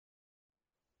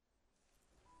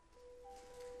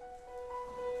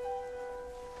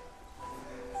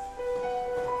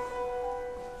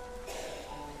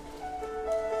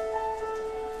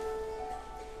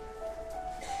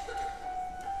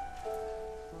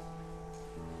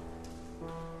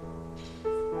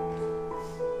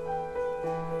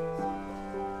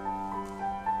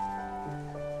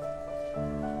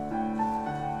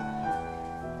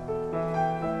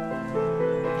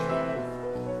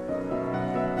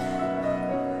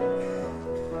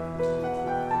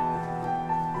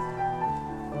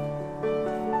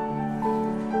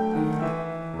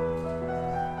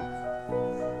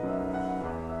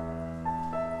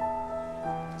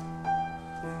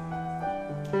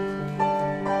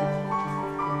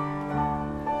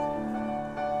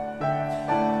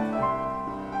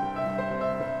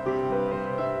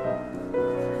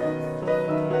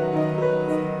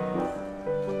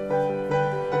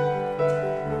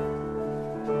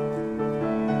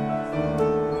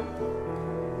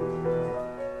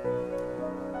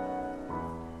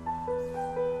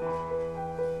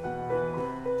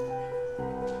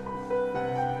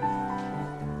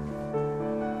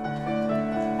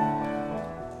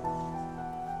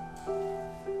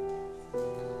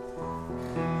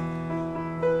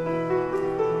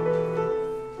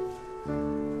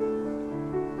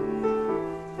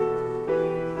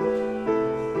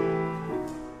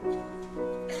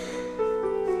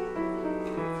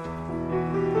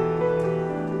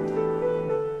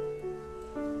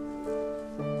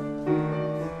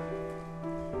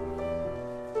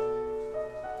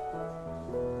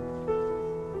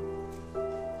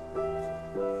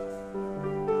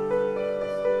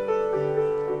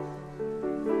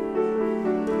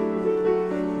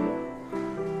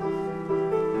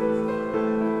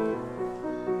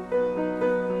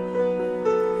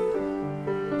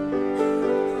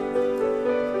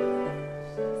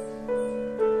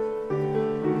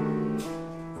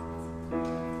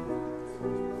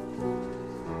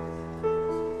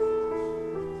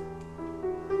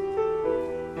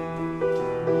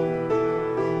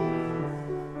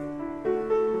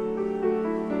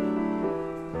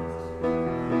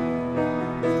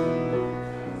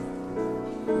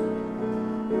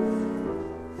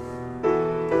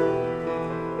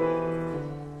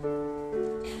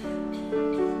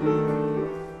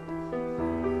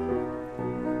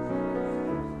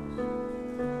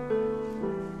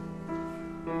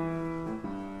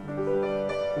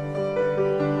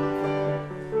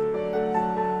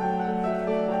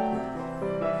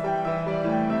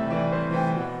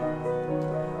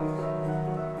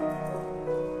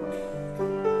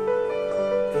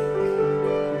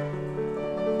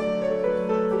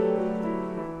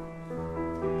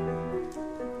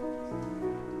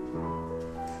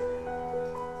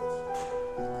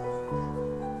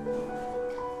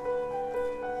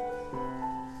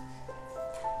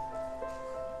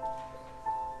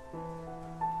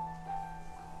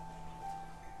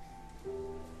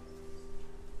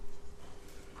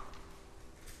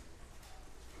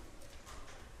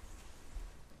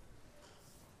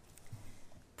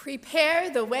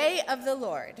Prepare the way of the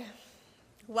Lord.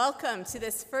 Welcome to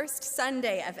this first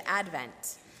Sunday of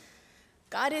Advent.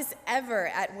 God is ever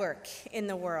at work in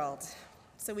the world.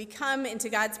 So we come into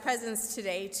God's presence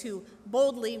today to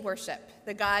boldly worship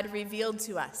the God revealed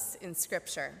to us in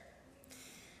Scripture.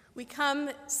 We come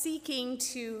seeking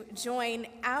to join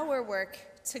our work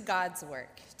to God's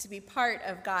work, to be part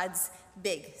of God's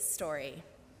big story.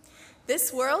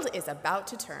 This world is about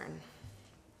to turn.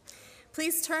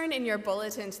 Please turn in your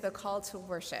bulletin to the call to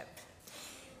worship.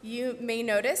 You may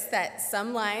notice that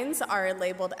some lines are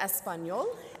labeled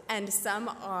Espanol and some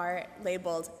are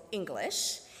labeled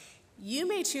English. You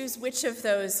may choose which of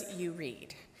those you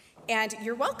read, and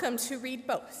you're welcome to read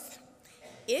both.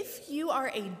 If you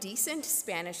are a decent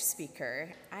Spanish speaker,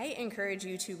 I encourage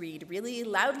you to read really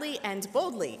loudly and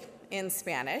boldly in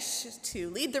Spanish to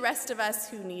lead the rest of us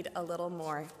who need a little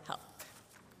more help.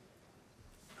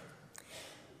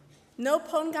 No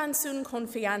pongan su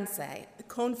confianza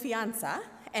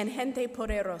en gente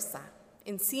poderosa,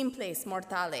 en simples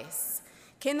mortales,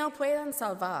 que no puedan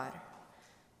salvar.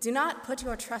 Do not put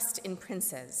your trust in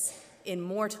princes, in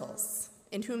mortals,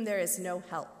 in whom there is no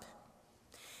help.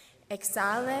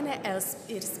 Exhalen el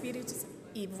espíritu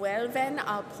y vuelven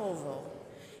al polvo,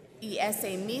 y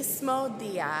ese mismo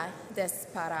día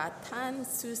desbaratan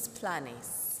sus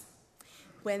planes.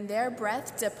 When their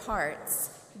breath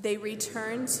departs, they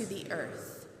return to the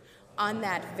earth. On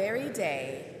that very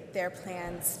day, their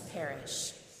plans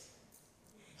perish.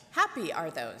 Happy are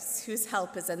those whose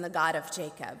help is in the God of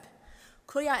Jacob,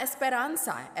 cuya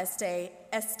esperanza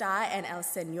está en el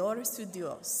Señor su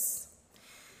Dios,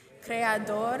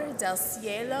 creador del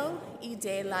cielo y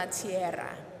de la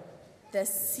tierra, the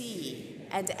sea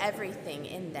and everything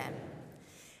in them.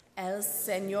 El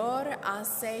Señor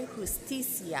hace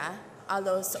justicia a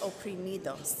los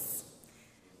oprimidos.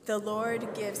 The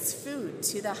Lord gives food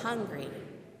to the hungry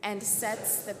and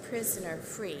sets the prisoner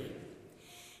free.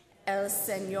 El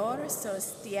Señor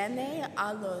sostiene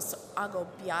a los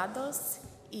agobiados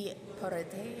y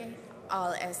protege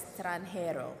al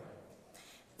extranjero.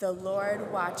 The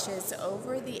Lord watches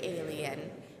over the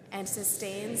alien and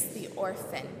sustains the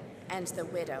orphan and the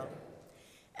widow.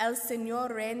 El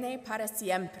Señor reine para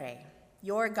siempre,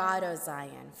 your God, O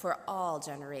Zion, for all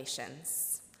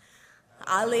generations.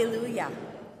 Alleluia.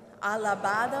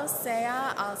 Alabado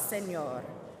sea al Señor.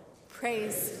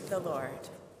 Praise the Lord.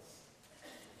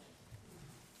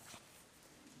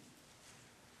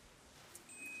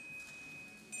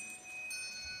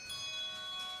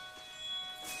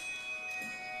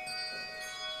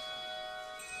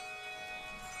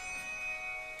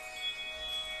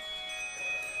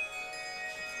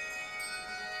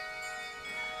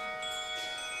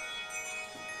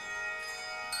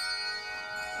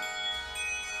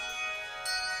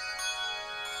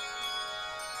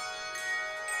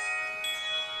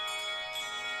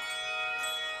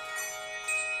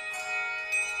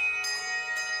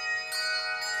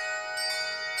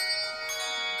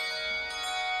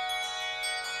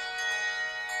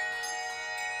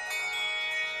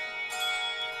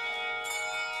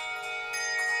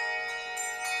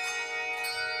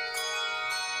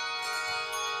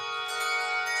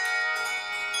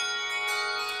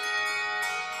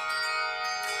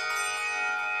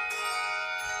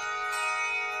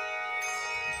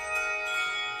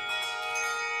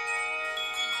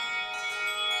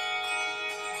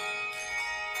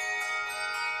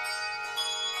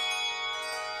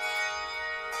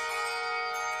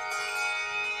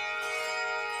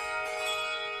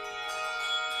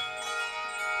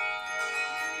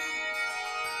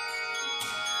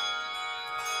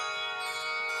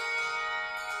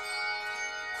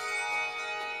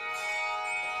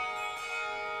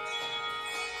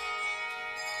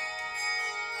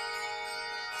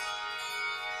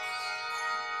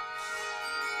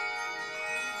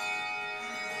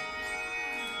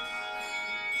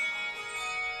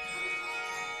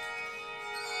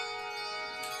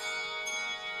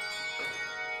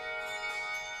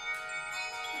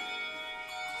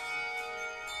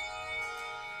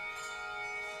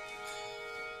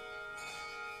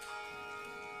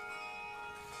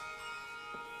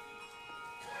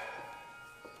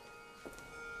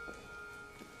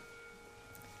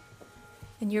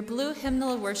 In your blue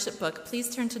hymnal worship book,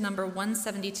 please turn to number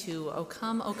 172, O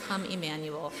Come,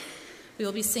 Emmanuel. We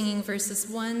will be singing verses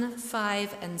 1,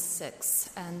 5, and 6.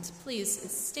 And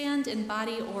please stand in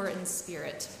body or in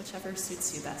spirit, whichever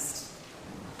suits you best.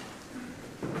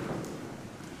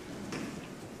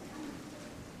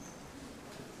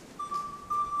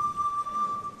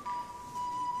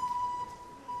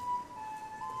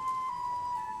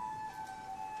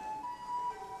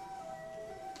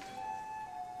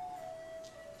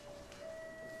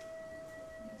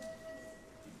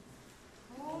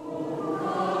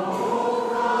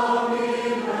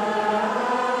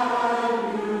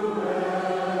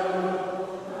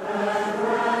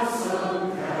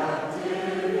 Captive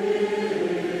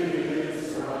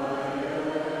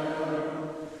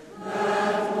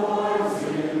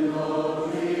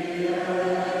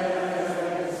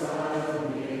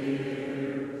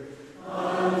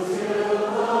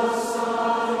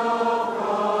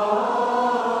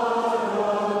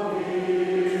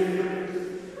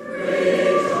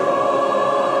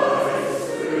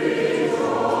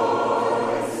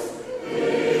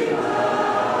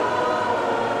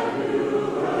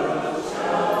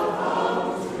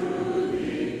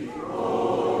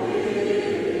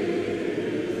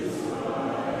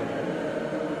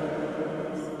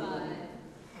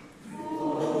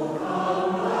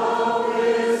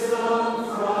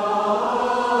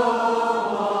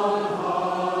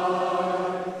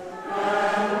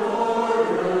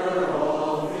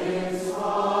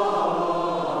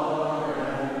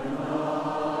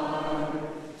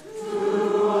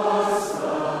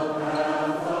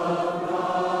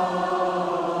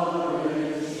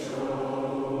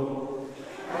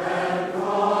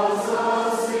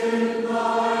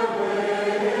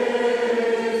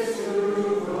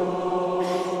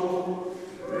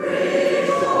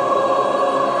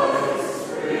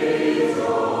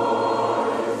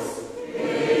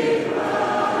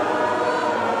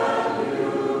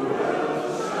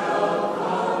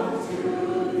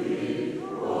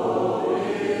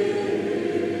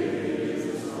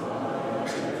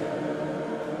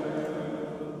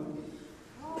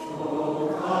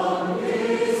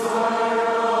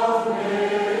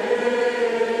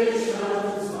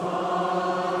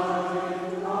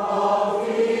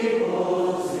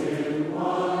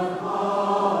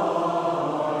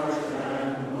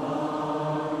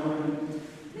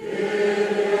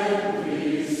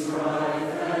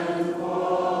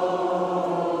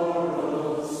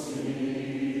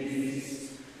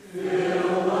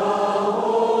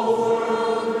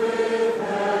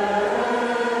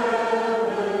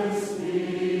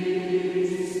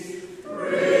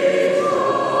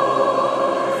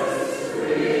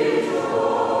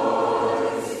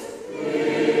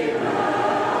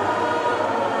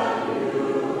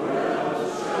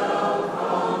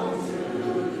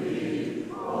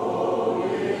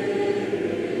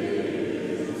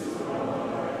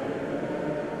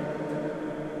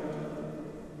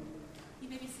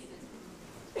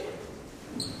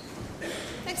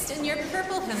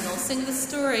sing the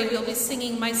story, we'll be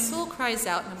singing My Soul Cries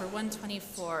Out, number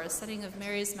 124, a setting of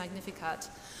Mary's Magnificat.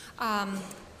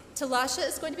 Talasha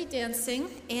is going to be dancing,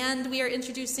 and we are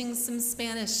introducing some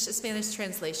Spanish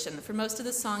translation. For most of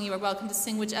the song, you are welcome to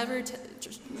sing whichever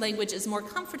language is more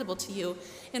comfortable to you.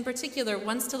 In particular,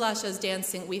 once Talasha is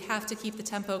dancing, we have to keep the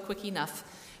tempo quick enough.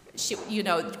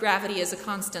 Gravity is a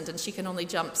constant, and she can only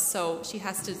jump, so she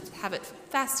has to have it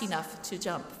fast enough to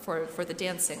jump for the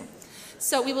dancing.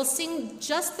 So we will sing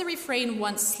just the refrain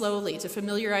once slowly to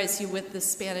familiarize you with the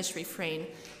Spanish refrain,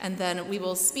 and then we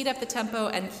will speed up the tempo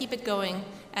and keep it going,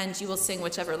 and you will sing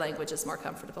whichever language is more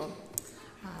comfortable.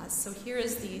 So here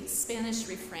is the Spanish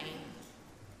refrain.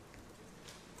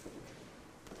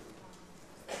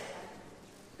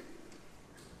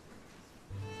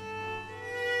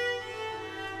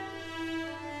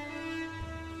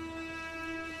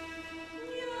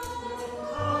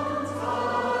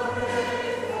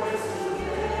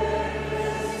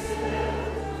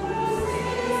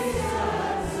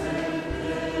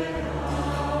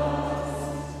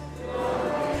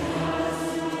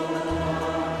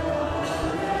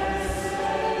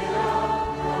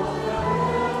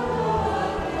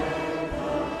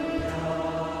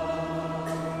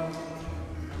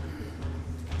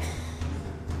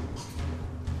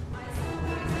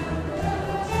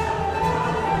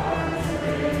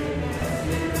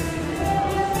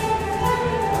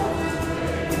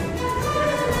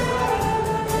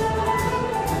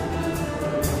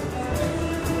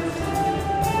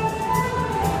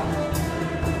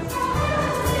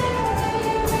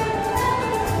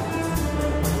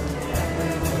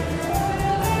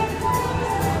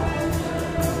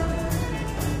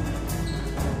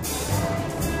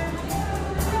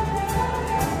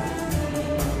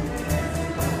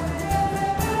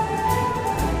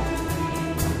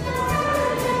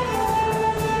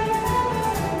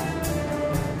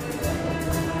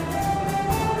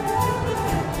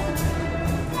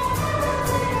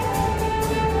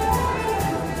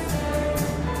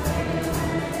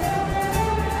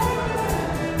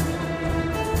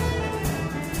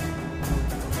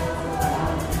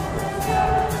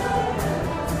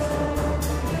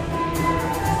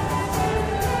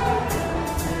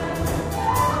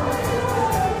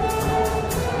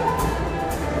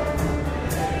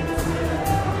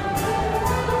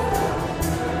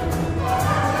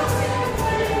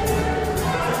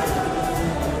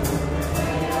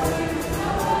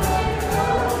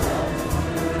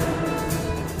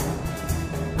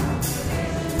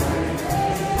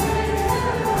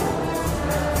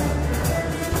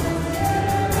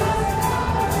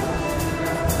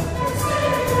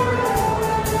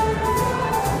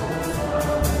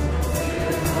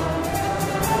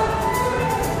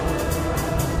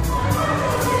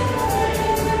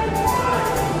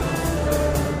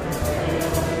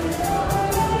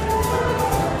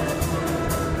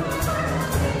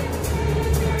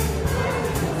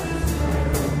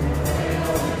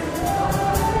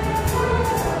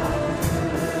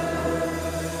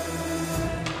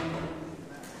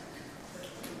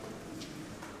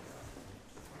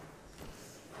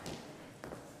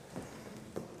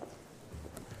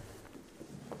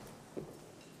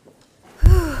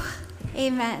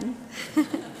 Amen.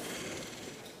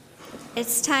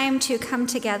 It's time to come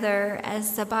together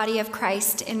as the body of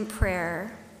Christ in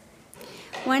prayer.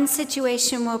 One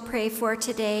situation we'll pray for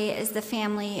today is the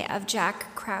family of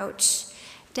Jack Crouch.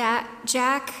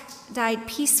 Jack died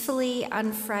peacefully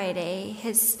on Friday.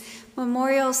 His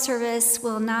memorial service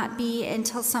will not be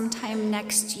until sometime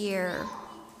next year.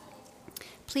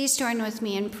 Please join with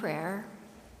me in prayer.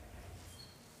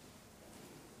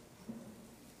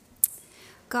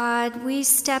 God, we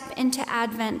step into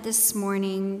Advent this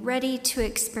morning, ready to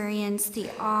experience the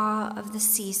awe of the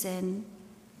season.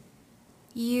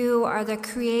 You are the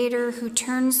Creator who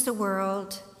turns the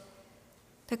world,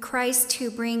 the Christ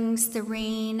who brings the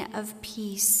reign of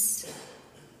peace,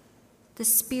 the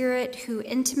Spirit who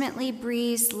intimately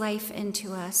breathes life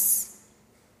into us.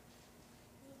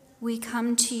 We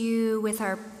come to you with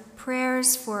our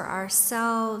prayers for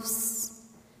ourselves,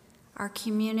 our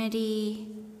community,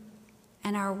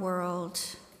 and our world.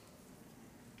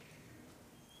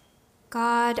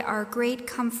 God, our great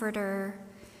comforter,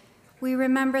 we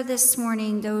remember this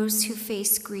morning those who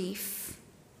face grief.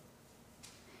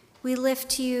 We lift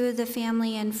to you the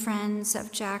family and friends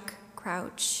of Jack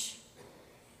Crouch.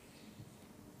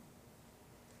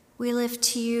 We lift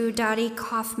to you Dottie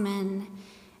Kaufman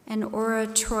and Ora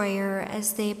Troyer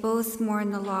as they both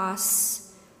mourn the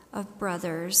loss of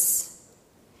brothers,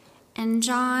 and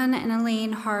John and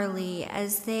Elaine Harley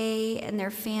as they and their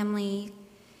family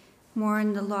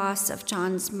mourn the loss of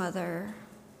John's mother.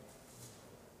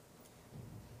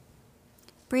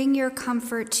 Bring your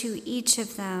comfort to each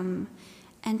of them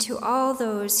and to all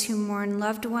those who mourn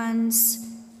loved ones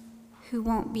who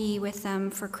won't be with them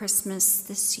for Christmas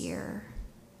this year.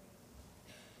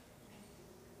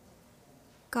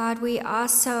 God, we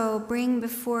also bring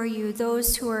before you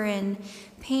those who are in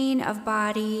pain of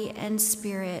body and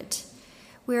spirit.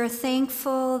 We are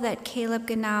thankful that Caleb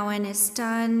Ganawan is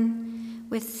done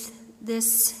with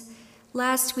this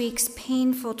last week's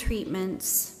painful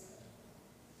treatments.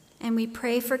 And we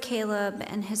pray for Caleb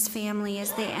and his family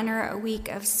as they enter a week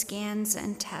of scans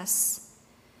and tests.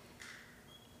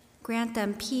 Grant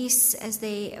them peace as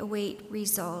they await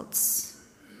results.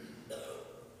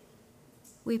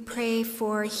 We pray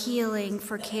for healing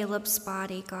for Caleb's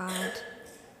body, God.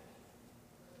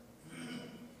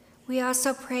 We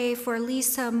also pray for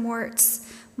Lisa Mort's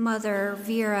mother,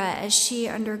 Vera, as she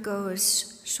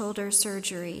undergoes shoulder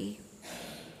surgery.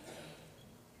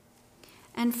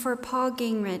 And for Paul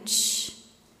Gingrich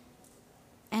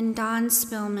and Don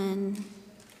Spillman,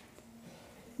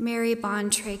 Mary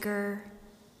Bontrager,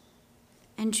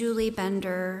 and Julie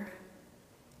Bender,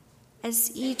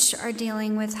 as each are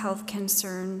dealing with health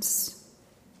concerns.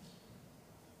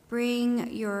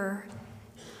 Bring your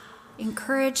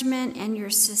encouragement and your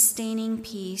sustaining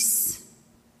peace.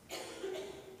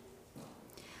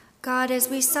 God, as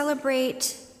we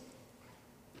celebrate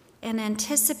and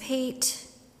anticipate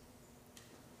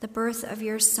the birth of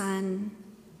your Son,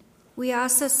 we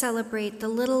also celebrate the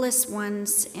littlest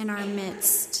ones in our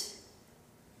midst.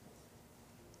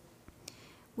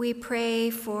 We pray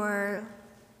for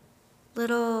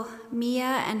little Mia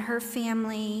and her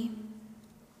family,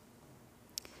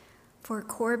 for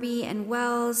Corby and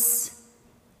Wells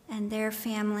and their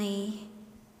family,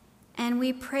 and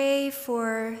we pray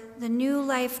for the new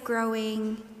life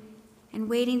growing and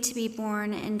waiting to be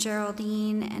born in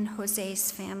Geraldine and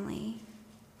Jose's family.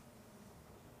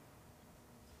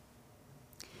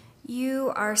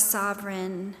 You are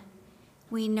sovereign,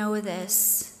 we know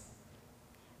this.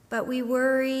 But we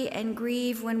worry and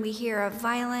grieve when we hear of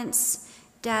violence,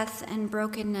 death, and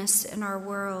brokenness in our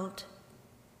world.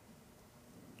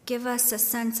 Give us a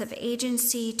sense of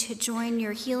agency to join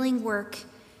your healing work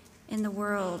in the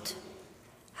world.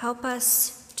 Help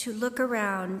us to look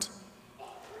around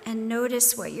and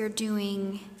notice what you're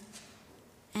doing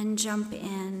and jump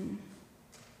in.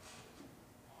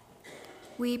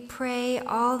 We pray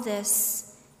all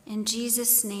this in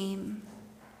Jesus' name.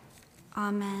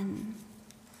 Amen.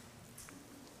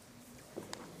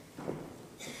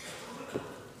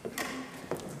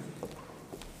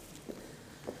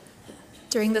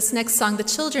 During this next song, the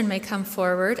children may come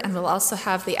forward, and we'll also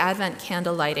have the Advent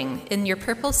candle lighting. In your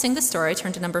purple, sing the story,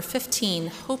 turn to number 15,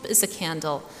 Hope is a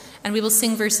Candle, and we will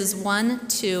sing verses 1,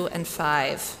 2, and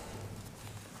 5.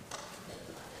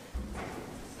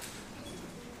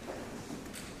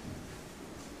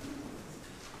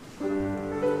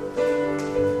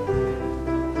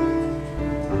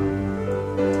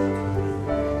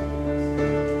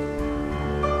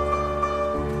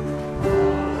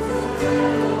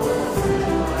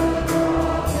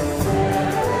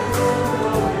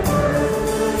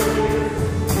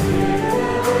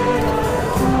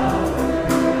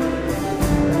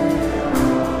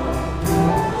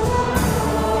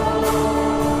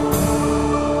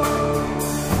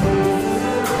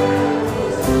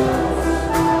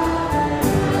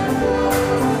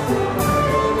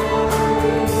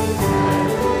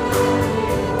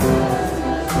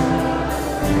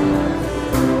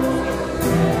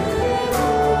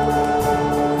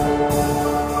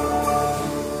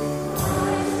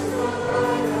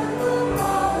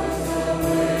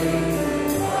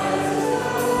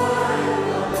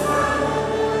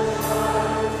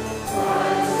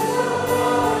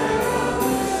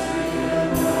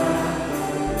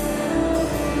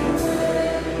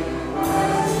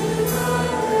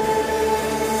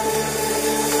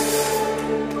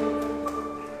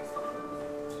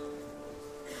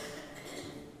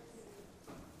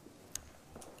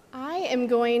 I'm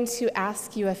going to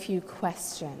ask you a few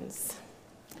questions.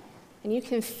 And you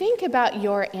can think about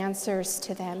your answers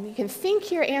to them. You can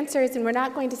think your answers, and we're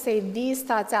not going to say these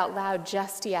thoughts out loud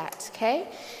just yet, okay?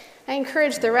 I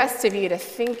encourage the rest of you to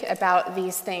think about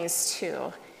these things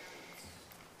too.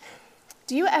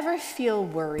 Do you ever feel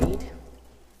worried?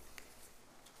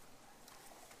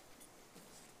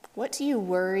 What do you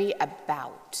worry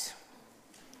about?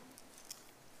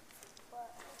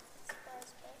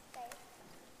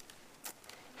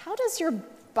 How does your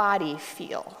body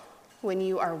feel when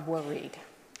you are worried?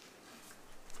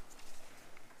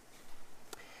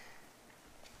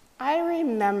 I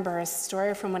remember a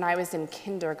story from when I was in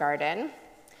kindergarten.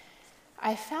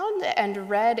 I found and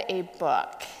read a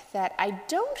book that I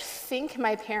don't think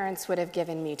my parents would have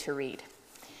given me to read.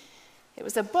 It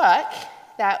was a book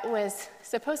that was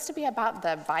supposed to be about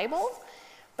the Bible,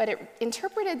 but it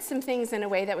interpreted some things in a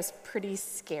way that was pretty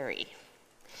scary.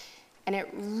 And it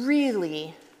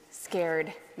really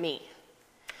scared me.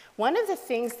 One of the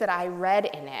things that I read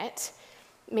in it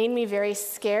made me very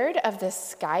scared of the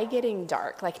sky getting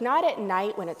dark. Like, not at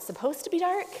night when it's supposed to be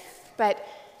dark, but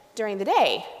during the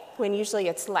day when usually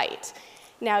it's light.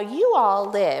 Now, you all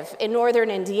live in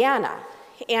northern Indiana,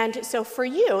 and so for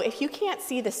you, if you can't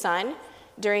see the sun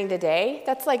during the day,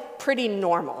 that's like pretty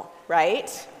normal,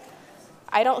 right?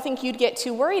 I don't think you'd get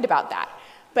too worried about that.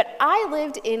 But I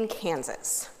lived in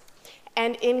Kansas,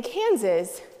 and in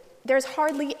Kansas, there's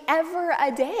hardly ever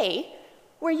a day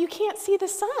where you can't see the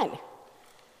sun.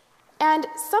 And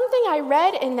something I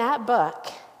read in that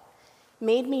book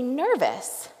made me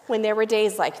nervous when there were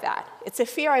days like that. It's a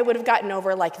fear I would have gotten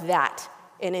over like that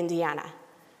in Indiana,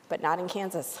 but not in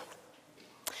Kansas.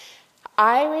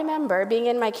 I remember being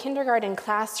in my kindergarten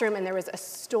classroom and there was a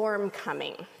storm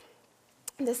coming.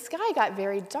 The sky got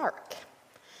very dark.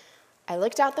 I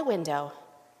looked out the window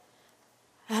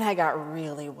and I got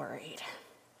really worried.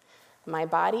 My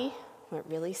body went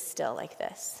really still like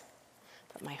this,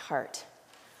 but my heart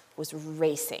was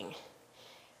racing.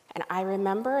 And I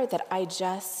remember that I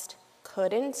just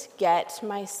couldn't get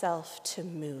myself to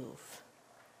move.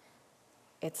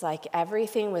 It's like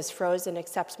everything was frozen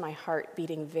except my heart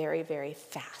beating very, very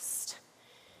fast.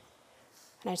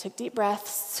 And I took deep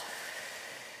breaths.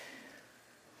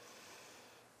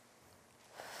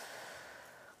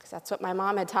 Because that's what my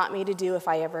mom had taught me to do if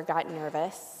I ever got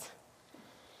nervous.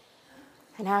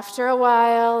 And after a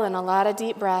while and a lot of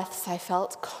deep breaths, I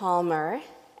felt calmer,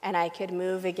 and I could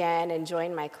move again and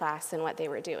join my class in what they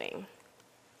were doing.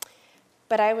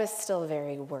 But I was still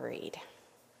very worried.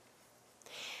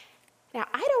 Now,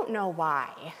 I don't know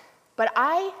why, but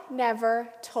I never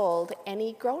told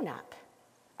any grown-up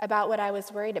about what I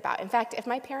was worried about. In fact, if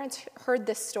my parents heard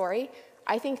this story,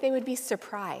 I think they would be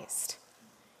surprised.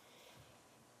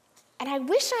 And I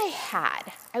wish I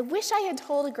had. I wish I had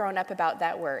told a grown-up about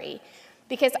that worry,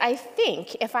 because I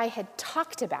think if I had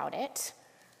talked about it,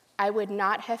 I would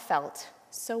not have felt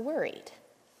so worried.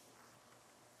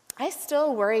 I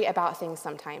still worry about things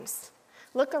sometimes.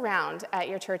 Look around at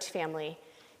your church family.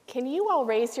 Can you all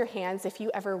raise your hands if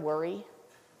you ever worry?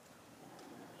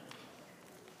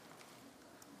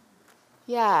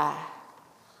 Yeah.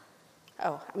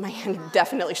 Oh, my hand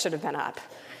definitely should have been up.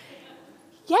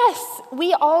 Yes,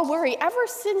 we all worry. Ever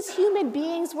since human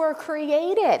beings were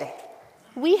created,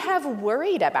 we have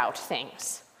worried about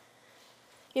things.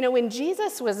 You know, when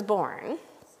Jesus was born,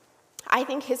 I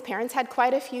think his parents had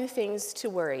quite a few things to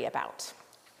worry about.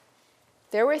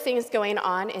 There were things going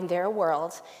on in their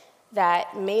world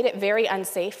that made it very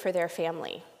unsafe for their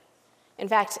family. In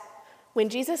fact, when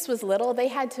Jesus was little, they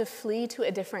had to flee to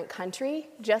a different country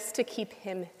just to keep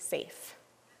him safe.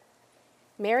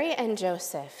 Mary and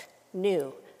Joseph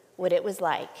knew what it was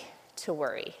like to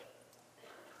worry.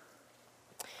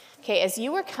 Okay, as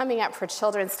you were coming up for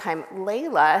children's time,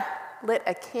 Layla lit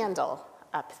a candle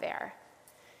up there.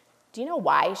 Do you know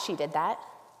why she did that?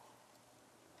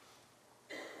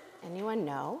 Anyone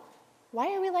know?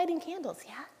 Why are we lighting candles?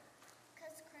 Yeah?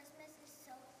 Because Christmas is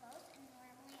so close, and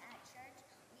normally at church,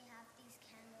 we have these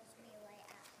candles we light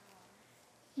at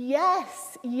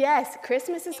home. Yes,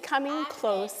 Christmas is coming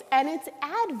close, and it's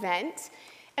Advent,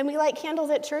 and we light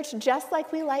candles at church just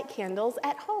like we light candles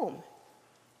at home.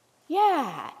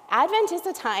 Yeah, Advent is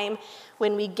a time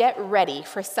when we get ready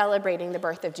for celebrating the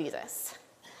birth of Jesus.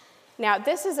 Now,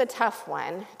 this is a tough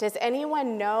one. Does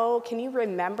anyone know, can you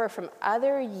remember from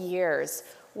other years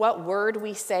what word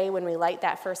we say when we light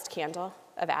that first candle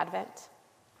of Advent?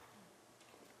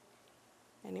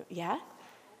 Yeah?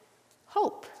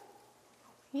 Hope.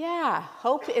 Yeah,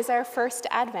 hope is our first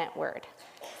Advent word.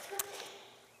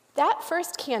 That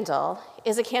first candle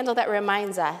is a candle that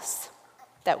reminds us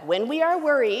that when we are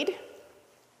worried,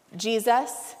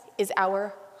 Jesus is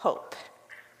our hope.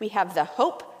 We have the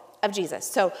hope of Jesus.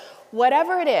 So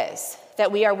whatever it is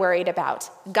that we are worried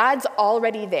about, God's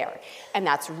already there. And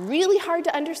that's really hard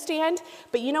to understand,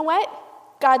 but you know what?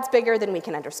 God's bigger than we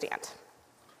can understand.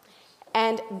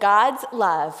 And God's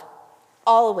love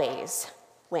always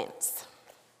wins.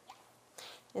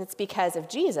 And it's because of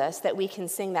Jesus that we can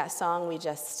sing that song we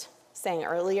just sang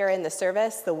earlier in the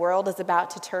service, "The world is about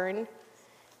to turn."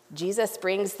 Jesus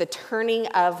brings the turning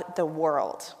of the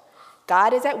world.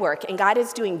 God is at work, and God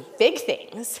is doing big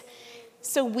things,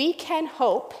 so we can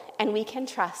hope and we can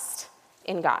trust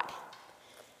in God.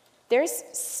 There's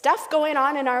stuff going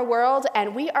on in our world,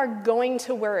 and we are going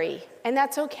to worry, and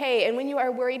that's okay. And when you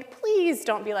are worried, please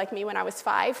don't be like me when I was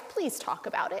 5. Please talk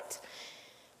about it.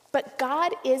 But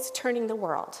God is turning the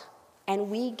world, and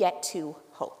we get to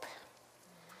hope.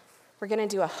 We're going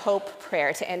to do a hope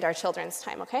prayer to end our children's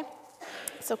time, okay?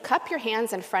 So cup your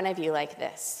hands in front of you like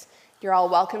this. You're all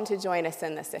welcome to join us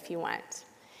in this if you want.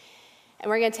 And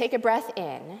we're going to take a breath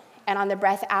in, and on the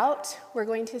breath out, we're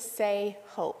going to say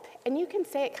hope. And you can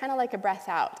say it kind of like a breath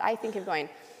out. I think of going,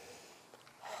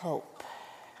 hope.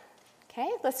 Okay,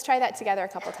 let's try that together a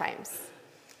couple times.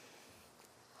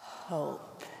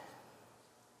 Hope.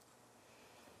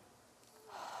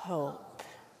 Hope.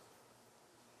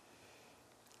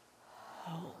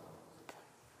 Hope.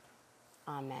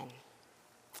 Amen.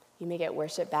 You may get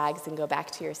worship bags and go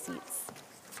back to your seats.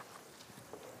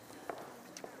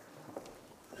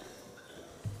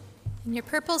 In your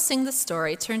purple, sing the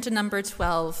story. Turn to number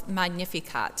 12,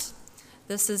 Magnificat.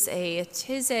 This is a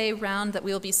Taizé round that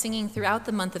we'll be singing throughout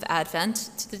the month of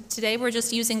Advent. Today we're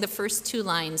just using the first 2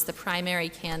 lines, the primary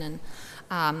canon.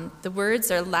 The words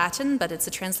are Latin, but it's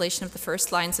a translation of the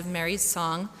first lines of Mary's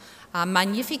song,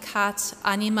 Magnificat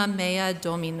anima mea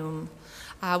Dominum.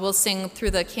 We'll sing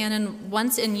through the canon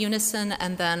once in unison,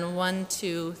 and then 1,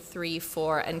 2, 3,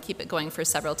 4, and keep it going for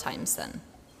several times then.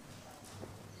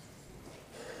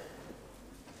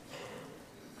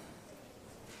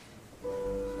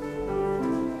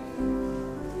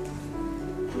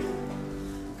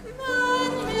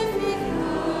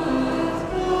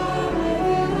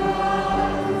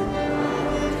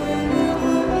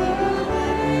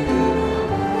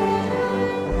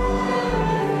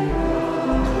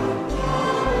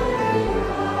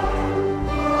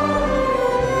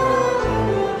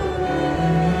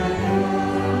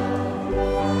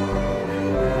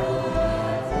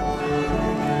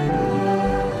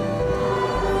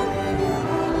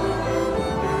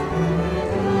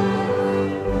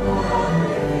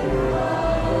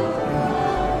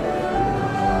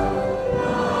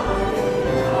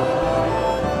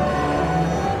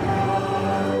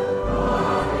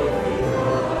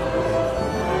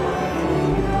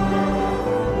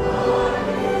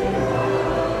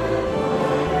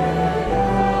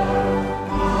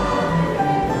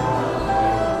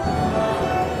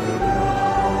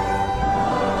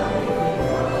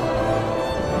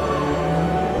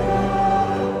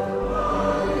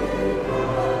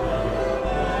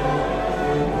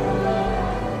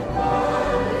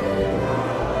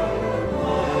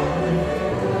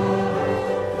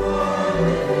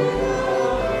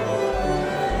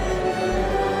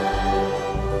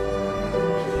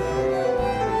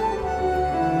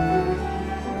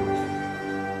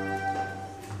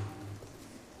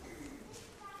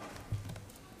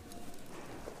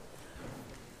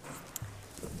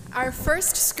 Our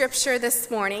first scripture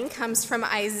this morning comes from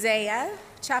Isaiah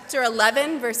chapter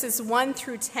 11, verses 1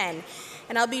 through 10.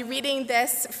 And I'll be reading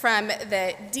this from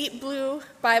the deep blue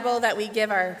Bible that we give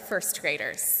our first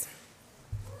graders.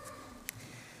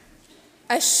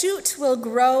 A shoot will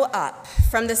grow up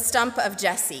from the stump of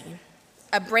Jesse.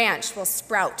 A branch will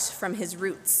sprout from his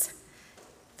roots.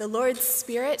 The Lord's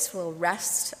Spirit will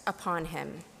rest upon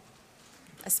him,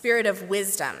 a spirit of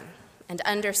wisdom and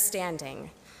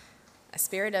understanding, a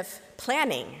spirit of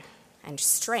planning and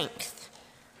strength,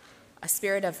 a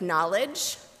spirit of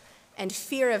knowledge and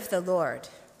fear of the Lord.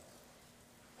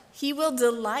 He will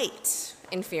delight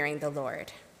in fearing the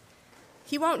Lord.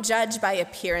 He won't judge by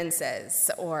appearances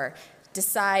or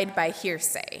decide by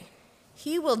hearsay.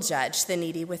 He will judge the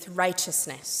needy with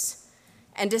righteousness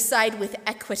and decide with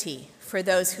equity for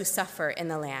those who suffer in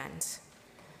the land.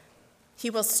 He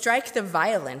will strike the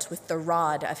violent with the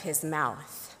rod of his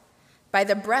mouth. By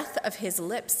the breath of his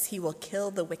lips, he will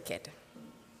kill the wicked.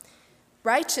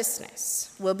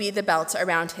 Righteousness will be the belt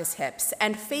around his hips,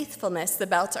 and faithfulness the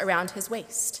belt around his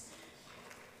waist.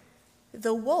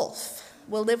 The wolf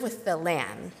will live with the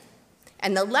lamb,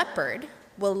 and the leopard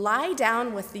will lie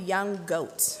down with the young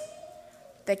goat.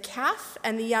 The calf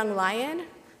and the young lion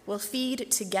will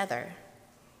feed together,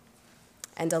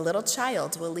 and a little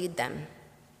child will lead them.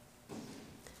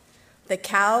 The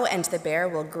cow and the bear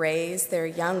will graze, their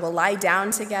young will lie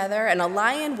down together, and a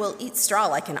lion will eat straw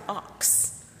like an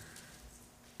ox.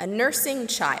 A nursing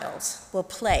child will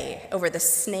play over the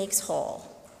snake's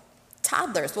hole.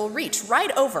 Toddlers will reach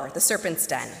right over the serpent's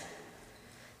den.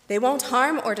 They won't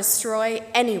harm or destroy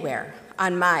anywhere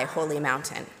on my holy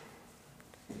mountain.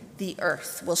 The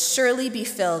earth will surely be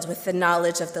filled with the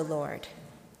knowledge of the Lord,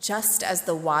 just as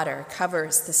the water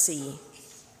covers the sea.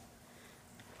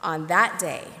 On that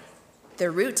day, the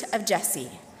root of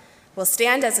Jesse will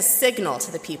stand as a signal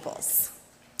to the peoples.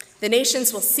 The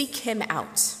nations will seek him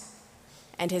out.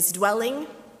 and his dwelling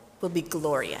will be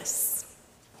glorious.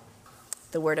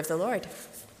 The word of the Lord.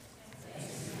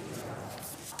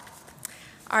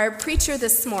 Our preacher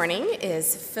this morning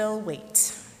is Phil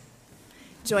Waite.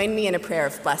 Join me in a prayer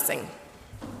of blessing.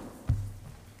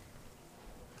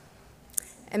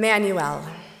 Emmanuel,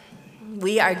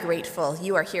 we are grateful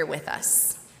you are here with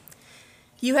us.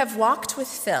 You have walked with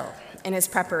Phil in his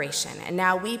preparation, and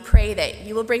now we pray that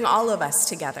you will bring all of us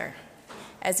together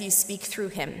as you speak through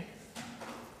him.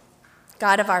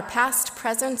 God of our past,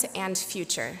 present, and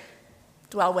future,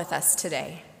 dwell with us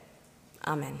today.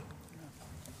 Amen.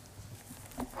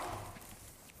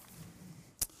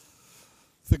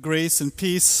 The grace and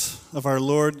peace of our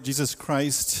Lord Jesus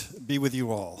Christ be with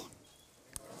you all.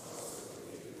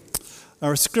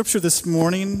 Our scripture this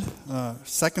morning,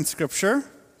 second scripture,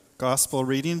 gospel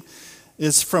reading,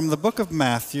 is from the book of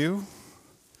Matthew,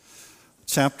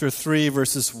 chapter 3,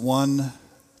 verses 1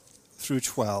 through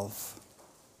 12.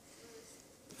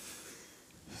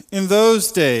 In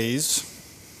those days,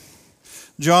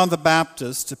 John the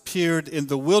Baptist appeared in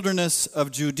the wilderness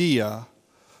of Judea,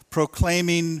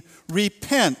 proclaiming,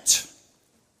 "Repent,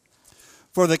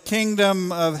 for the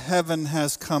kingdom of heaven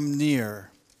has come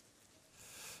near."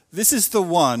 This is the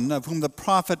one of whom the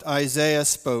prophet Isaiah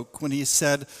spoke when he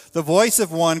said, "The voice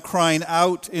of one crying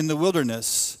out in the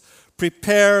wilderness,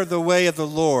 prepare the way of the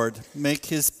Lord, make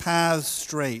his paths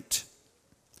straight."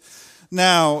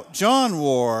 Now, John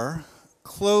wore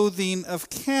clothing of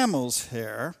camel's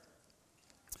hair,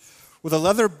 with a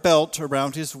leather belt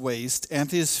around his waist,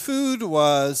 and his food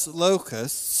was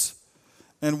locusts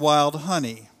and wild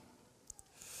honey.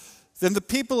 Then the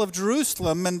people of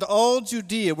Jerusalem and all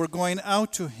Judea were going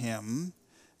out to him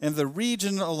in the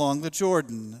region along the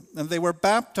Jordan, and they were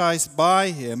baptized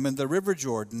by him in the river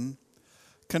Jordan,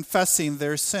 confessing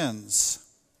their sins.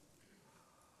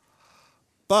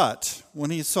 But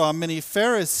when he saw many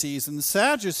Pharisees and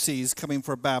Sadducees coming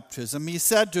for baptism, he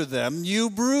said to them, "You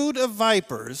brood of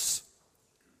vipers,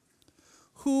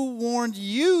 who warned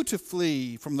you to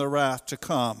flee from the wrath to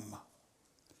come?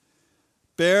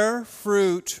 Bear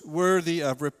fruit worthy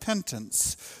of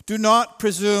repentance. Do not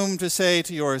presume to say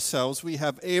to yourselves, 'We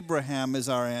have Abraham as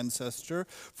our ancestor,'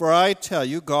 for I tell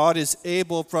you, God is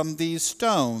able from these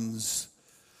stones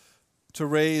to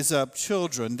raise up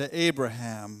children to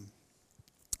Abraham.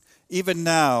 Even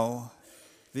now,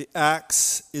 the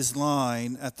axe is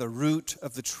lying at the root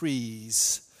of the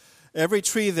trees. Every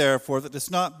tree, therefore, that does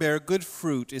not bear good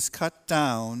fruit is cut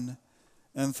down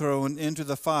and thrown into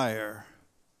the fire.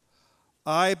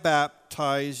 I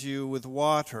baptize you with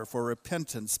water for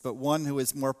repentance, but one who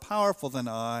is more powerful than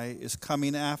I is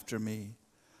coming after me.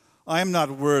 I am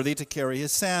not worthy to carry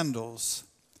his sandals.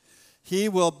 He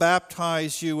will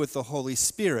baptize you with the Holy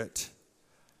Spirit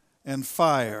and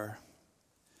fire.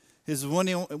 His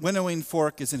winnowing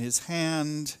fork is in his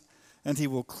hand, and he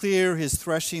will clear his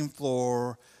threshing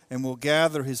floor and will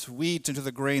gather his wheat into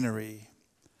the granary.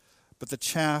 But the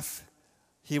chaff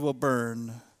he will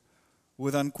burn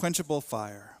with unquenchable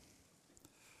fire."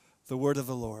 The word of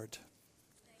the Lord.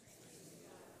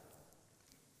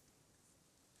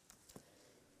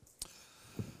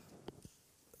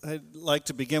 I'd like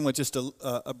to begin with just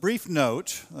a brief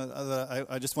note.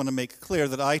 I just want to make clear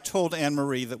that I told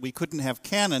Anne-Marie that we couldn't have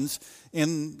canons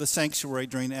in the sanctuary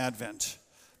during Advent,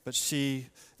 but she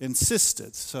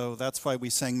insisted, so that's why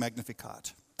we sang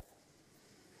Magnificat.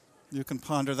 You can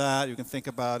ponder that, you can think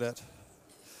about it.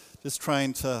 Just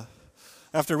trying to,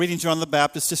 after reading John the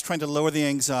Baptist, just trying to lower the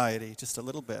anxiety just a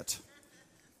little bit.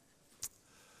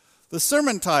 The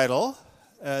sermon title,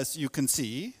 as you can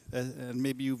see, and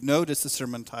maybe you've noticed the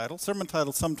sermon titles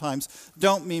sometimes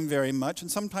don't mean very much, and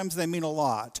sometimes they mean a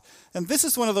lot. And this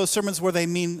is one of those sermons where it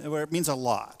means a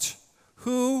lot.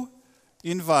 Who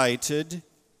invited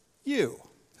you?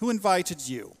 Who invited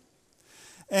you?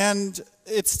 And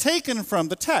it's taken from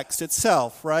the text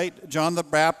itself, right? John the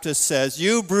Baptist says,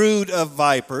 "You brood of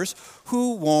vipers,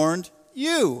 who warned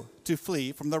you to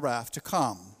flee from the wrath to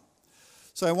come?"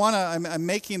 So I'm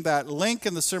making that link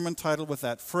in the sermon title with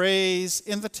that phrase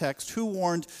in the text, "Who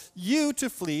warned you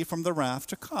to flee from the wrath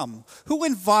to come?" Who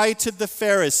invited the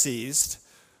Pharisees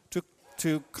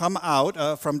to come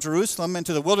out from Jerusalem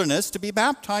into the wilderness to be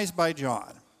baptized by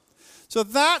John? So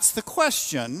that's the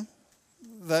question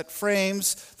that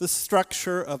frames the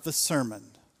structure of the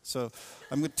sermon. So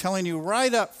I'm telling you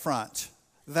right up front,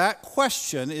 that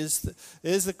question is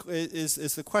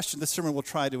the question the sermon will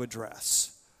try to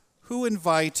address. Who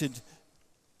invited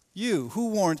you? Who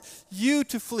warned you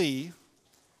to flee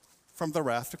from the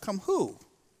wrath to come? Who?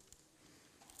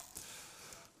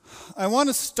 I want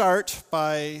to start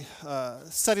by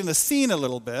setting the scene a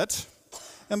little bit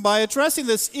and by addressing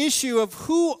this issue of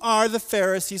who are the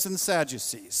Pharisees and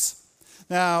Sadducees.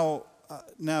 Now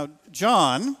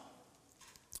John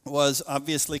was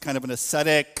obviously kind of an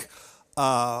ascetic,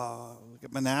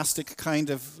 monastic kind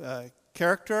of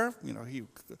character. He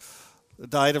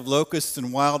died of locusts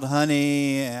and wild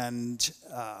honey and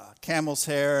camel's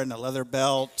hair and a leather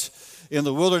belt in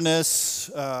the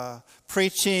wilderness,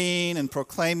 preaching and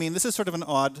proclaiming. This is sort of an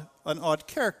odd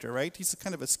character, right? He's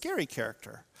kind of a scary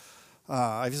character.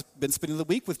 I've been spending the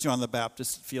week with John the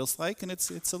Baptist, it feels like, and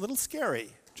it's a little scary,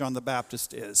 John the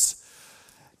Baptist is.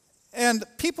 And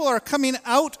people are coming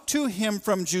out to him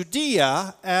from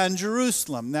Judea and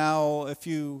Jerusalem. Now, if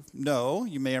you know,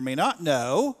 you may or may not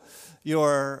know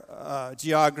your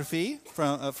geography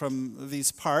from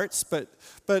these parts, but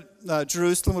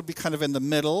Jerusalem would be kind of in the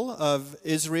middle of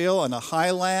Israel on a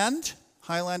highland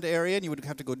area, and you would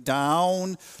have to go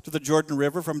down to the Jordan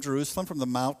River from Jerusalem, from the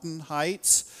mountain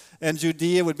heights, and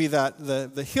Judea would be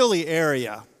the hilly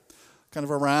area, kind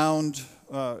of around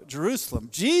Jerusalem.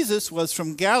 Jesus was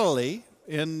from Galilee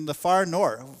in the far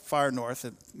north.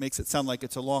 It makes it sound like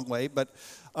it's a long way, but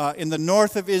in the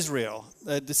north of Israel,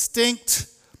 a distinct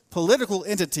political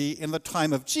entity in the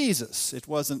time of Jesus. It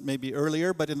wasn't maybe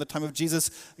earlier, but in the time of Jesus,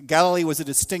 Galilee was a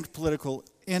distinct political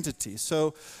entity.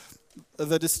 So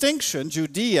the distinction,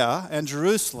 Judea and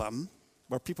Jerusalem,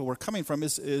 where people were coming from,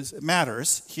 is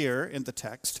matters here in the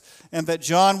text, and that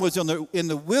John was in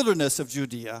the wilderness of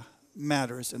Judea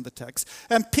matters in the text.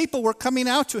 And people were coming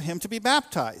out to him to be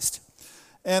baptized.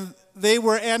 And they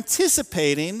were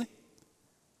anticipating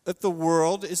that the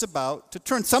world is about to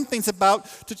turn. Something's about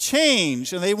to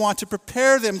change, and they want to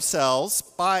prepare themselves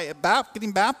by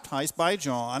getting baptized by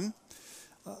John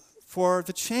for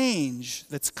the change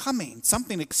that's coming.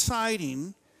 Something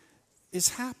exciting is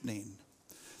happening.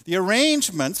 The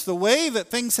arrangements, the way that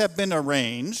things have been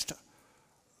arranged,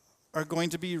 are going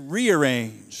to be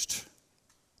rearranged.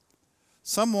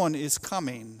 Someone is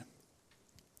coming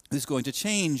who's going to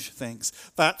change things.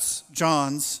 That's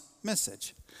John's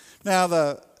message. Now,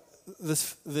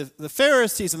 the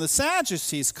Pharisees and the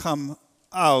Sadducees come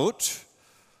out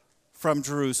from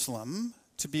Jerusalem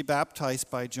to be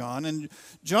baptized by John, and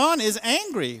John is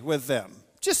angry with them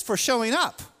just for showing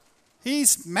up.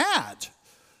 He's mad.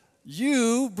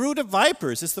 You brood of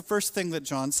vipers is the first thing that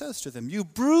John says to them. You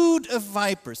brood of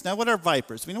vipers. Now, what are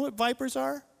vipers? We know what vipers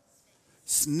are?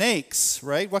 Snakes,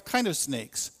 right? What kind of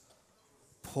snakes?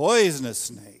 Poisonous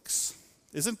snakes.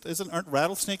 Aren't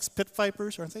rattlesnakes pit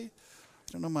vipers, aren't they?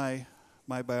 I don't know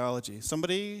my biology.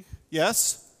 Somebody?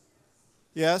 Yes?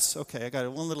 Yes? Okay, I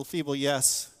got one little feeble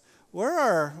yes. Where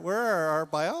are our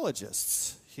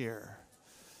biologists here?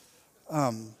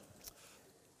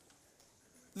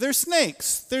 They're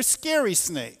snakes. They're scary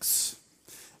snakes.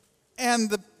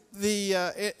 And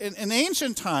in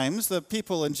ancient times, the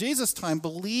people in Jesus' time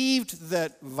believed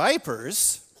that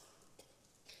vipers,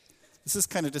 this is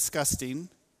kind of disgusting,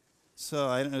 so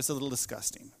I know it's a little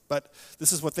disgusting, but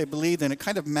this is what they believed, and it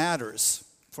kind of matters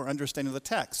for understanding the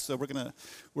text, so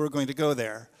we're going to go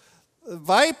there.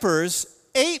 Vipers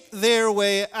ate their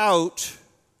way out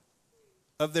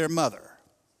of their mother.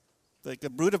 Like a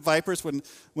brood of vipers,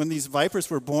 when these vipers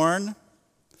were born,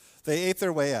 they ate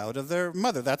their way out of their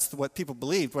mother. That's what people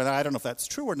believed. Well, I don't know if that's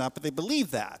true or not, but they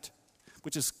believe that,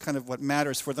 which is kind of what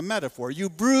matters for the metaphor. You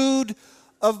brood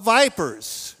of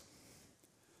vipers.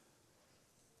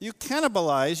 You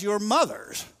cannibalize your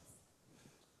mother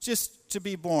just to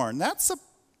be born. That's a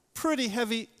pretty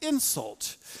heavy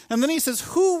insult. And then he says,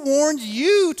 who warned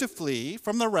you to flee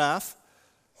from the wrath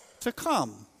to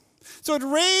come? So it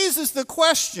raises the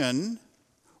question,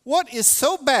 what is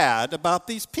so bad about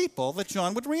these people that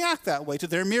John would react that way to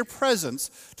their mere presence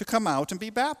to come out and be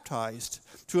baptized,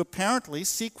 to apparently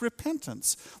seek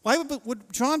repentance? Why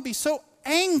would John be so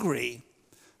angry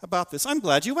about this? I'm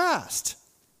glad you asked.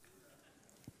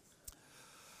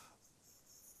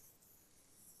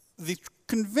 The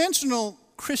conventional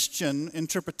Christian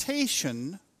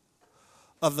interpretation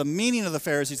of the meaning of the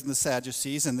Pharisees and the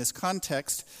Sadducees in this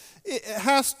context, it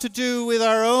has to do with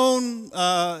our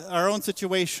own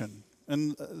situation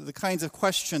and the kinds of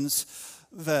questions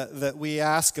that we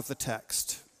ask of the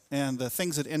text and the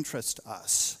things that interest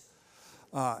us.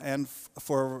 And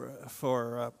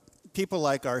for people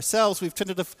like ourselves, we've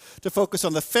tended to focus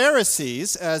on the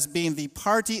Pharisees as being the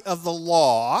party of the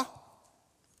law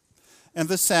and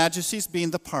the Sadducees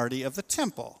being the party of the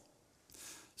temple.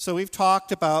 So we've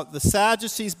talked about the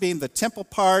Sadducees being the temple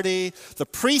party, the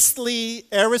priestly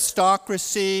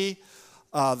aristocracy,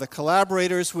 the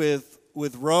collaborators with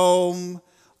Rome,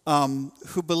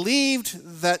 who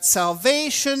believed that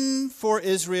salvation for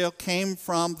Israel came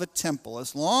from the temple.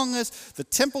 As long as the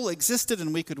temple existed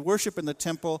and we could worship in the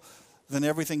temple, then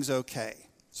everything's okay.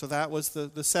 So that was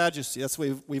the Sadducees. That's the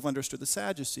way we've understood the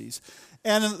Sadducees.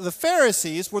 And the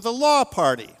Pharisees were the law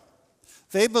party.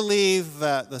 They believed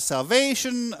that the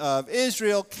salvation of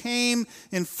Israel came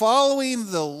in following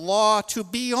the law to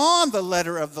beyond the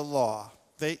letter of the law.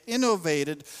 They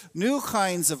innovated new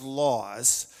kinds of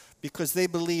laws because they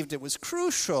believed it was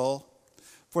crucial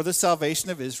for the salvation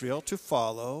of Israel to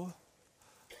follow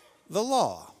the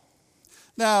law.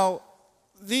 Now,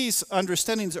 these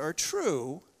understandings are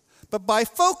true, but by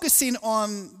focusing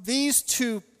on these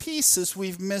two pieces,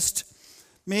 we've missed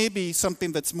maybe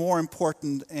something that's more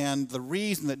important and the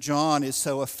reason that John is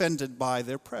so offended by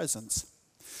their presence.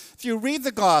 If you read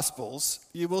the Gospels,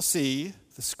 you will see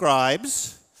the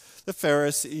scribes, the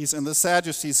Pharisees, and the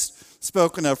Sadducees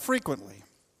spoken of frequently,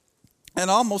 and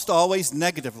almost always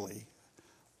negatively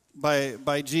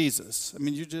by Jesus. I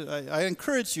mean, I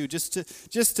encourage you just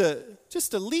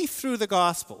to leaf through the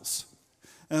Gospels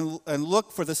and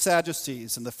look for the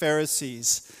Sadducees and the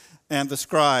Pharisees and the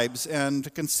scribes and to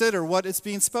consider what is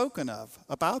being spoken of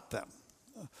about them.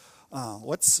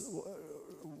 What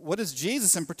does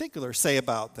Jesus in particular say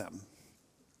about them?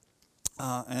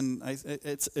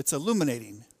 It's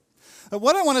illuminating.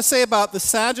 What I want to say about the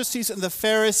Sadducees and the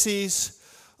Pharisees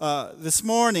this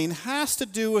morning has to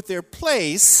do with their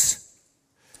place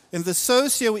in the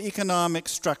socioeconomic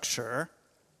structure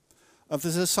of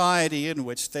the society in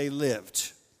which they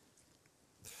lived.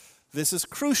 This is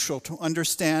crucial to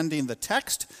understanding the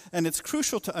text, and it's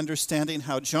crucial to understanding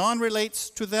how John relates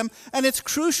to them, and it's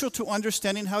crucial to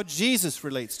understanding how Jesus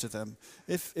relates to them.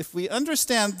 If we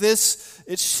understand this,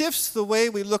 it shifts the way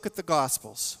we look at the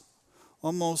Gospels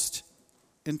almost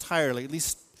entirely.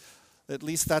 At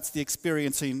least that's the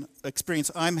experience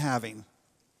I'm having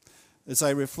as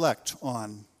I reflect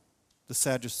on the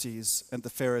Sadducees and the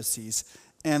Pharisees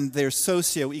and their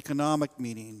socioeconomic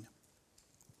meaning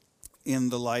in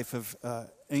the life of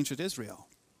ancient Israel.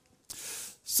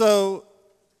 So,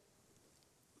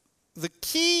 the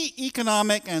key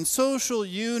economic and social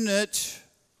unit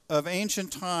of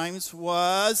ancient times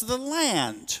was the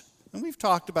land. And we've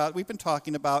been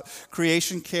talking about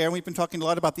creation care, and we've been talking a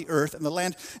lot about the earth and the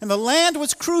land. And the land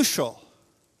was crucial.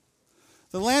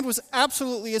 The land was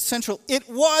absolutely essential. It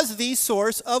was the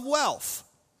source of wealth.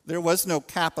 There was no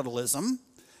capitalism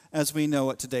as we know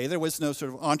it today. There was no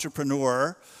sort of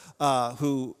entrepreneur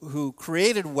who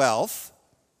created wealth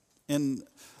in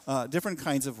different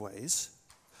kinds of ways.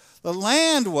 The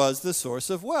land was the source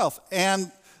of wealth.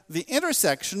 And the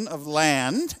intersection of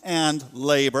land and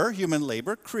labor, human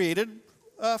labor, created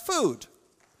food.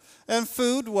 And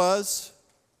food was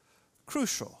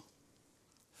crucial.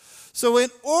 So in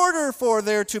order for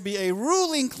there to be a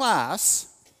ruling class,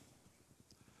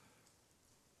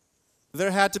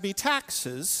 there had to be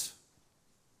taxes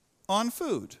on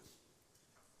food.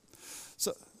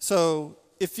 So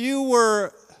if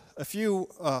you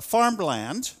farmed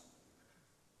land,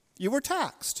 you were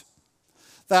taxed.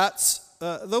 That's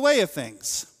the way of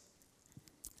things.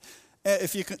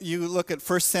 If you look at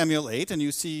 1 Samuel 8 and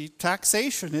you see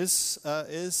taxation is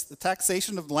the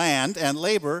taxation of land and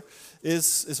labor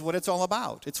is what it's all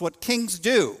about. It's what kings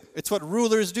do. It's what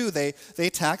rulers do. They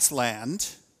tax land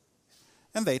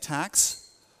and they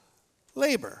tax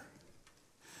labor.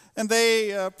 And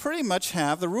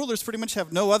the rulers pretty much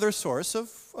have no other source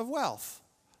of wealth.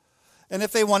 And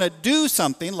if they want to do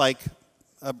something like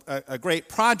a great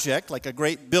project, like a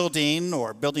great building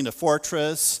or building a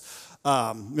fortress,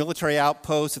 military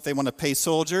outpost, if they want to pay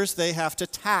soldiers, they have to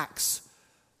tax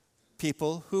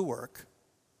people who work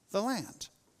the land.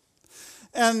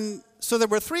 And so there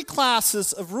were three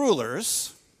classes of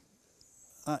rulers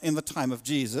in the time of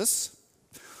Jesus.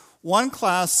 One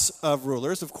class of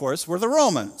rulers, of course, were the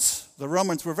Romans. The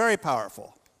Romans were very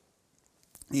powerful.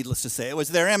 Needless to say, it was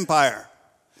their empire.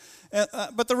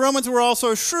 But the Romans were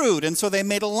also shrewd, and so they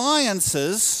made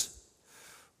alliances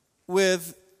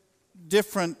with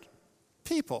different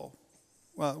people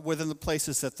within the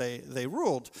places that they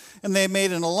ruled. And they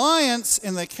made an alliance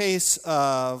in the case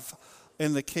of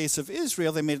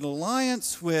Israel. They made an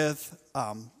alliance with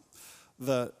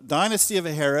the dynasty of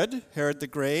Herod the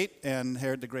Great, and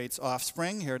Herod the Great's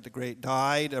offspring. Herod the Great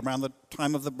died around the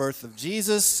time of the birth of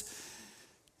Jesus.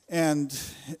 And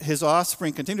his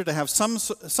offspring continued to have some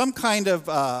kind of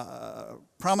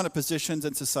prominent positions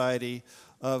in society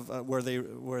of where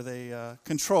they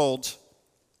controlled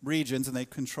regions and they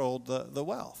controlled the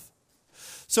wealth.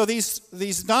 So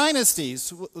these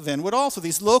dynasties then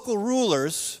these local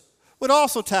rulers would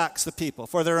also tax the people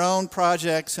for their own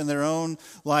projects and their own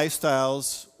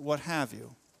lifestyles, what have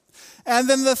you. And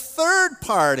then the third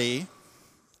party,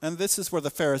 and this is where the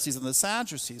Pharisees and the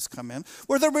Sadducees come in,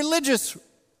 were the religious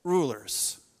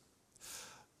rulers.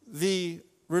 The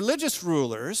religious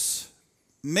rulers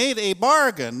made a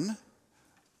bargain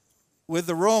with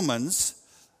the Romans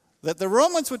that the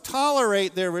Romans would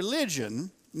tolerate their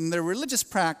religion and their religious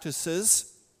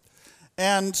practices,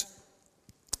 and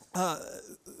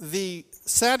the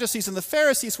Sadducees and the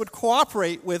Pharisees would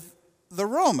cooperate with the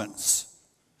Romans.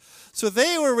 So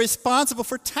they were responsible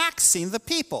for taxing the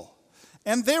people.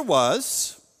 And there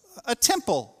was a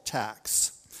temple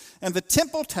tax. And the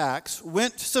temple tax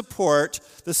went to support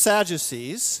the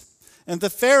Sadducees and the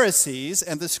Pharisees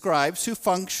and the scribes who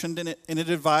functioned in an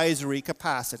advisory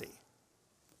capacity.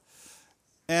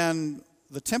 And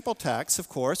the temple tax, of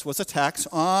course, was a tax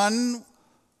on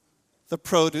the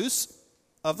produce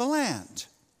of the land.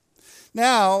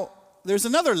 Now, there's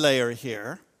another layer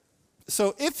here.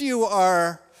 So if you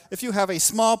have a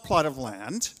small plot of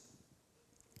land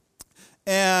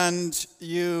and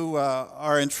you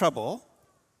are in trouble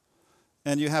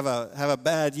and you have a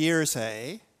bad year,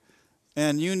 say,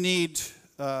 and you need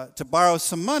to borrow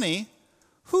some money,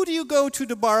 who do you go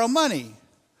to borrow money?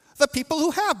 The people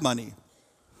who have money.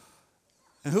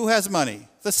 And who has money?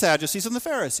 The Sadducees and the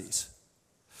Pharisees.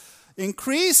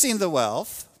 Increasing the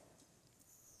wealth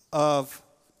of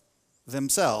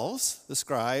themselves, the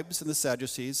scribes and the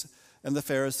Sadducees and the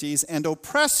Pharisees, and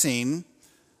oppressing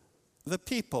the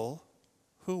people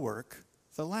who work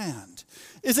the land.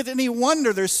 Is it any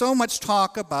wonder there's so much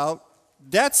talk about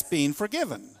debts being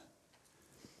forgiven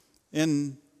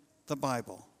in the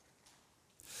Bible?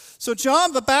 So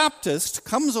John the Baptist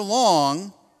comes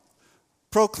along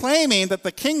proclaiming that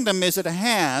the kingdom is at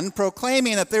hand,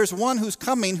 proclaiming that there's one who's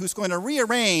coming who's going to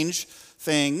rearrange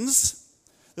things,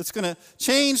 that's going to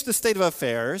change the state of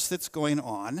affairs that's going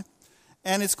on,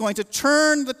 and it's going to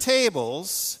turn the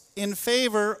tables in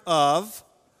favor of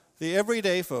the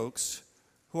everyday folks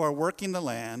who are working the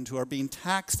land, who are being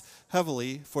taxed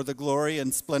heavily for the glory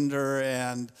and splendor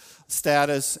and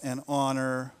status and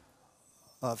honor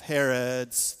of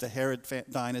Herods, the Herod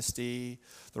dynasty,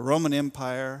 the Roman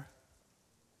Empire,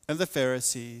 and the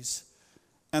Pharisees,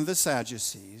 and the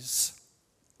Sadducees,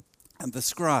 and the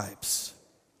scribes.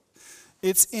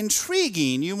 It's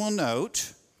intriguing, you will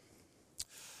note,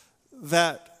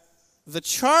 that the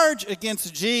charge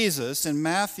against Jesus in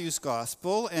Matthew's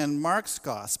gospel and Mark's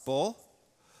gospel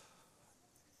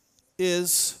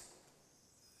is,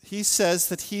 he says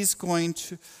that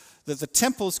that the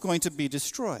temple is going to be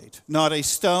destroyed. Not a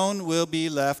stone will be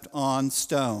left on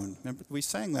stone. Remember, we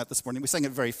sang that this morning. We sang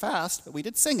it very fast, but we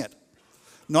did sing it.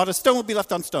 Not a stone will be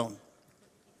left on stone.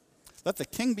 Let the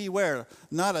king beware.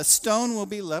 Not a stone will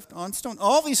be left on stone.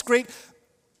 All these great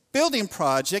building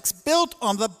projects built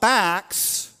on the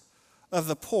backs of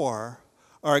the poor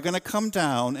are going to come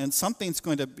down, and something's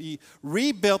going to be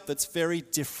rebuilt that's very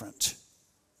different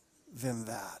than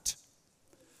that.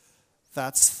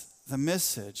 That's the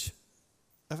message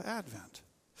of Advent.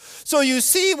 So you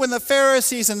see, when the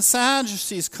Pharisees and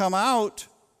Sadducees come out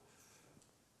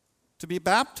to be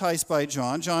baptized by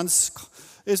John, John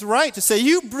is right to say,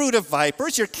 you brood of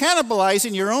vipers, you're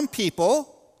cannibalizing your own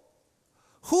people.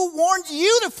 Who warned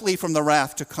you to flee from the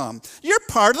wrath to come? You're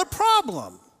part of the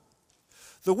problem.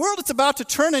 The world is about to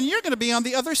turn, and you're going to be on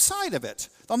the other side of it,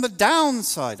 on the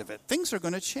downside of it. Things are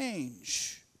going to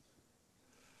change.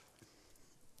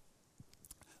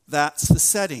 That's the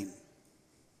setting.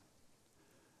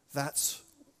 That's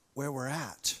where we're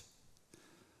at.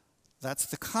 That's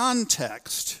the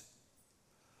context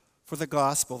for the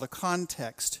gospel, the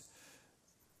context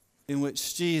in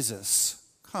which Jesus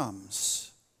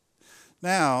comes.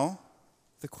 Now,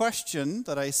 the question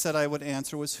that I said I would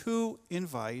answer was, who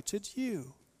invited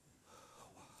you?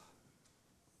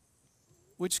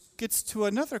 Which gets to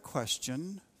another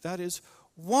question, that is,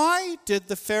 why did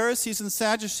the Pharisees and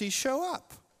Sadducees show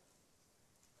up?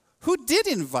 Who did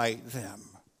invite them?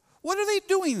 What are they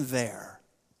doing there?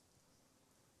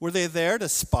 Were they there to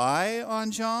spy on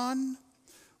John?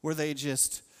 Were they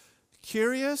just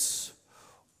curious?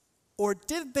 Or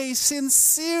did they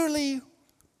sincerely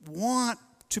want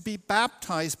to be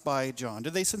baptized by John?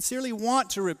 Did they sincerely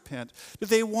want to repent? Did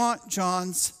they want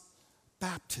John's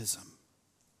baptism?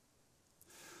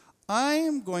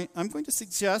 I'm going to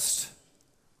suggest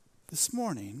this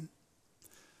morning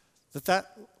that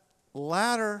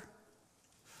latter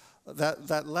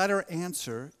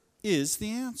answer is the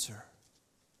answer.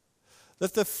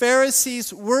 That the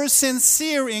Pharisees were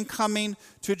sincere in coming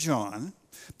to John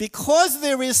because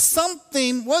there was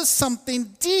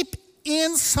something deep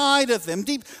inside of them,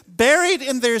 deep buried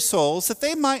in their souls, that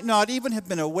they might not even have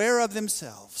been aware of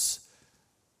themselves,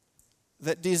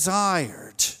 that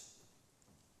desired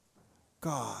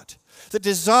God, that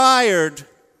desired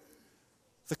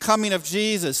the coming of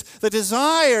Jesus, that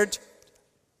desired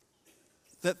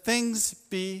that things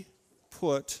be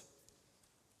put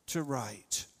to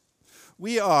right.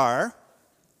 We are,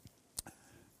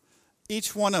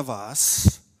 each one of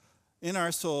us, in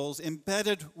our souls,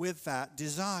 embedded with that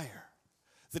desire.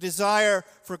 The desire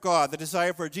for God, the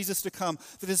desire for Jesus to come,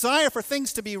 the desire for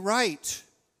things to be right.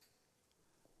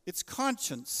 It's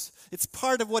conscience. It's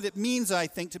part of what it means, I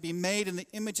think, to be made in the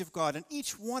image of God. And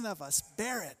each one of us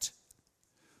bear it.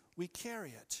 We carry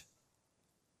it.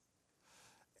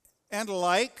 And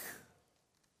like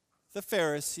the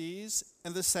Pharisees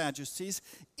and the Sadducees,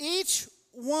 each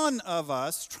one of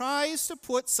us tries to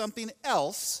put something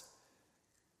else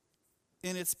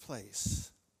in its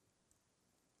place.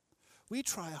 We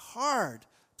try hard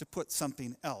to put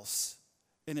something else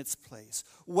in its place.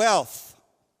 Wealth,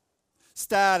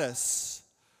 status,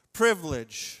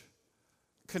 privilege,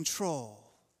 control.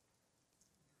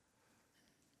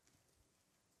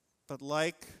 But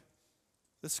like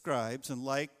the scribes and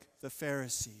like the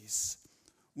Pharisees,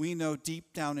 we know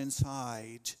deep down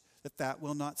inside that that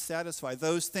will not satisfy.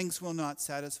 Those things will not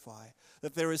satisfy,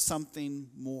 that there is something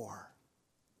more.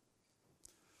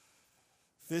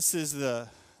 This is the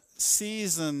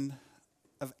season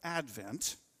of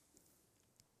Advent,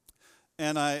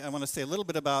 and I want to say a little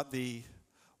bit about the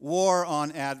war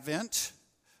on Advent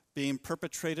being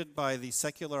perpetrated by the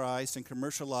secularized and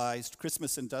commercialized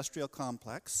Christmas industrial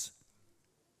complex.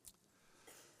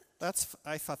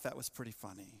 I thought that was pretty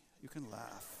funny. You can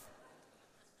laugh.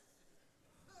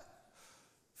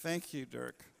 Thank you,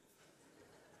 Dirk.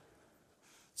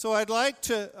 So I'd like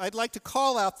to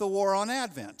call out the war on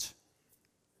Advent.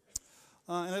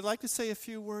 And I'd like to say a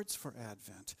few words for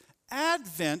Advent.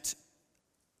 Advent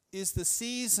is the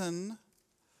season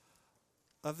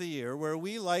of the year where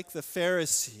we, like the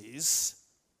Pharisees,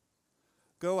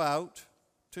 go out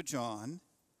to John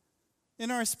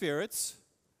in our spirits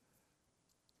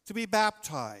to be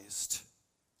baptized,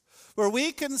 where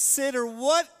we consider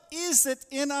what is it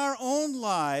in our own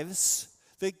lives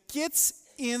that gets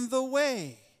in the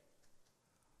way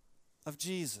of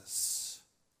Jesus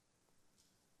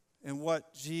and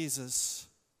what Jesus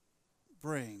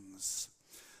brings.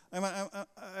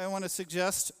 I want to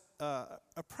suggest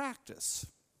a practice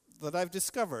that I've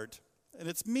discovered, and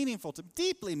it's meaningful,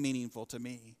 deeply meaningful to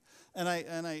me, and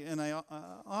I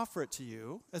offer it to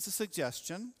you as a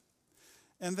suggestion,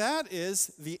 and that is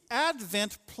the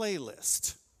Advent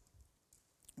playlist.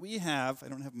 We have, I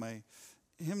don't have my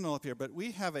hymnal up here, but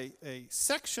we have a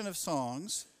section of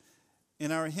songs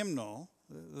in our hymnal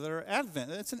that are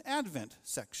Advent. It's an Advent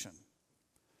section.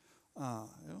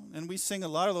 And we sing a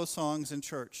lot of those songs in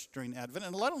church during Advent,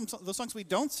 and a lot of them, those songs we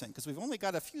don't sing because we've only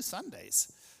got a few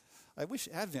Sundays. I wish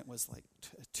Advent was like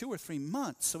 2 or 3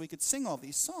 months so we could sing all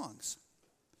these songs.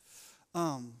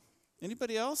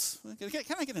 Anybody else?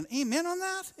 Can I get an amen on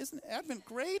that? Isn't Advent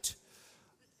great?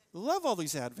 Love all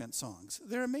these Advent songs.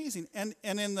 They're amazing. And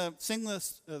in the Sing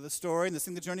the Story and the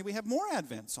Sing the Journey, we have more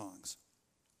Advent songs.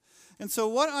 And so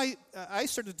what I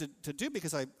started to do,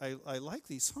 because I like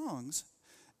these songs,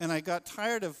 and I got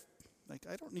tired of,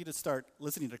 I don't need to start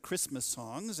listening to Christmas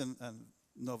songs in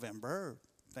November or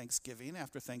Thanksgiving,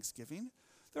 after Thanksgiving.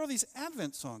 There are these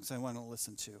Advent songs I want to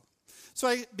listen to. So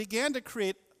I began to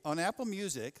create, on Apple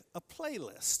Music, a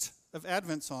playlist of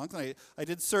Advent songs. And I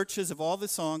did searches of all the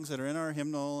songs that are in our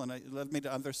hymnal, and it led me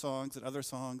to other songs,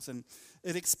 and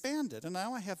it expanded. And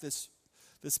now I have this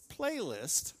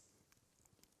playlist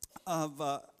of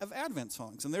Advent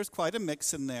songs, and there's quite a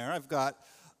mix in there. I've got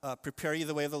Prepare Ye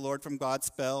the Way of the Lord from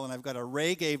Godspell, and I've got a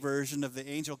reggae version of the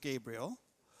Angel Gabriel,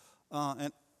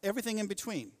 and everything in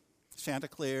between,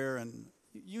 Chanticleer, and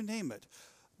you name it.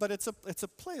 But it's a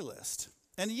playlist.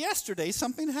 And yesterday,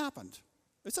 something happened.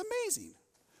 It's amazing.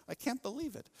 I can't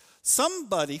believe it.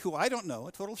 Somebody who I don't know,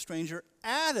 a total stranger,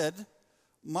 added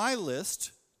my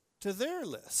list to their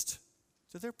list,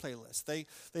 to their playlist.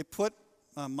 They put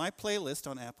my playlist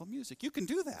on Apple Music. You can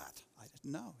do that. I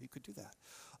didn't know you could do that.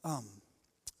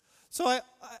 So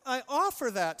I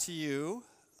offer that to you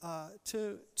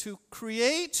to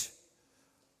create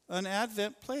an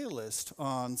Advent playlist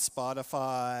on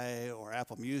Spotify or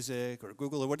Apple Music or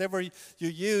Google or whatever you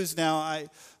use. Now,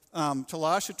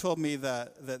 Talasha told me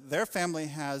that their family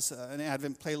has an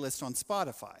Advent playlist on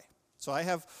Spotify. So I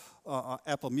have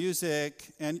Apple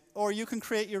Music, or you can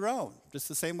create your own, just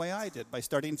the same way I did, by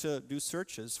starting to do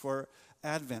searches for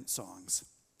Advent songs.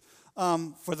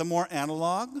 For the more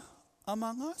analog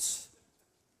among us,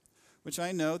 which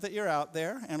I know that you're out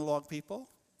there, analog people.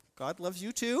 God loves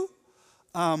you too.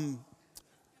 Have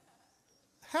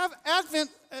Advent,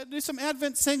 do some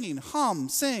Advent singing, hum,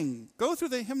 sing, go through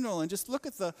the hymnal and just look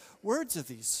at the words of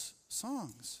these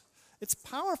songs. It's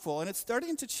powerful, and it's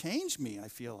starting to change me, I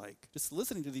feel like, just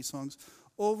listening to these songs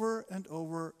over and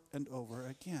over and over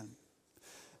again.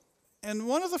 And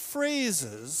one of the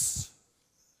phrases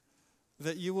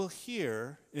that you will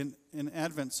hear in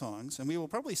Advent songs, and we will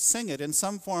probably sing it in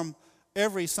some form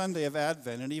every Sunday of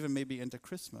Advent and even maybe into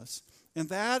Christmas, and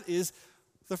that is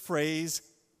the phrase,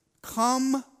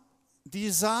 "Come,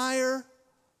 desire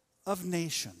of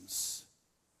nations."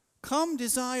 Come,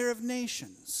 desire of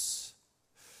nations.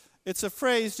 It's a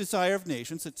phrase, desire of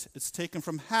nations. It's taken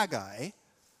from Haggai,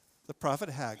 the prophet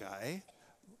Haggai,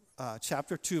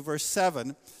 chapter 2, verse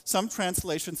 7. Some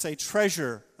translations say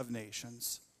treasure of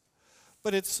nations.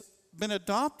 But it's been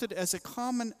adopted as a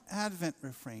common Advent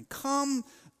refrain. Come,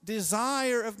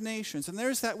 desire of nations. And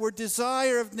there's that word,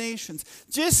 desire of nations.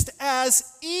 Just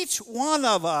as each one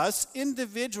of us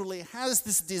individually has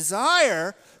this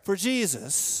desire for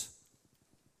Jesus,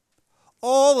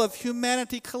 all of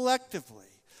humanity collectively,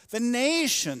 the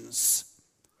nations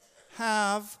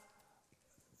have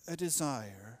a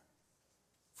desire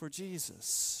for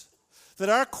Jesus. That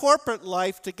our corporate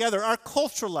life together, our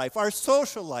cultural life, our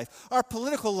social life, our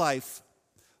political life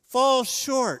falls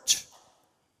short.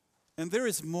 And there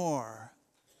is more,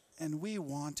 and we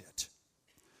want it.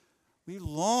 We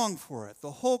long for it.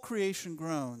 The whole creation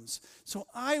groans. So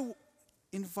I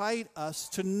invite us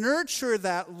to nurture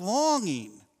that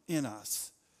longing in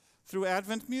us through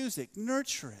Advent music.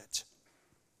 Nurture it.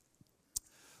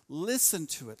 Listen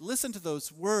to it. Listen to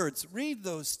those words. Read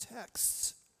those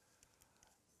texts.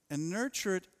 And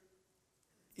nurture it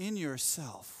in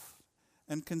yourself.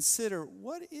 And consider,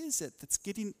 what is it that's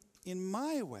getting in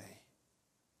my way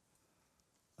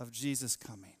of Jesus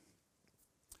coming?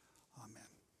 Amen.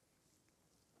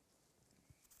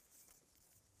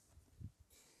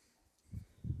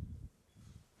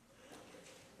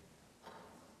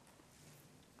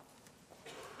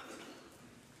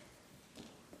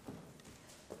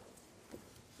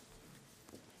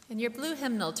 In your blue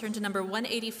hymnal, turn to number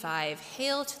 185,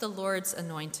 Hail to the Lord's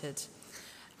Anointed.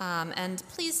 And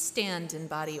please stand in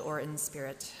body or in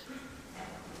spirit.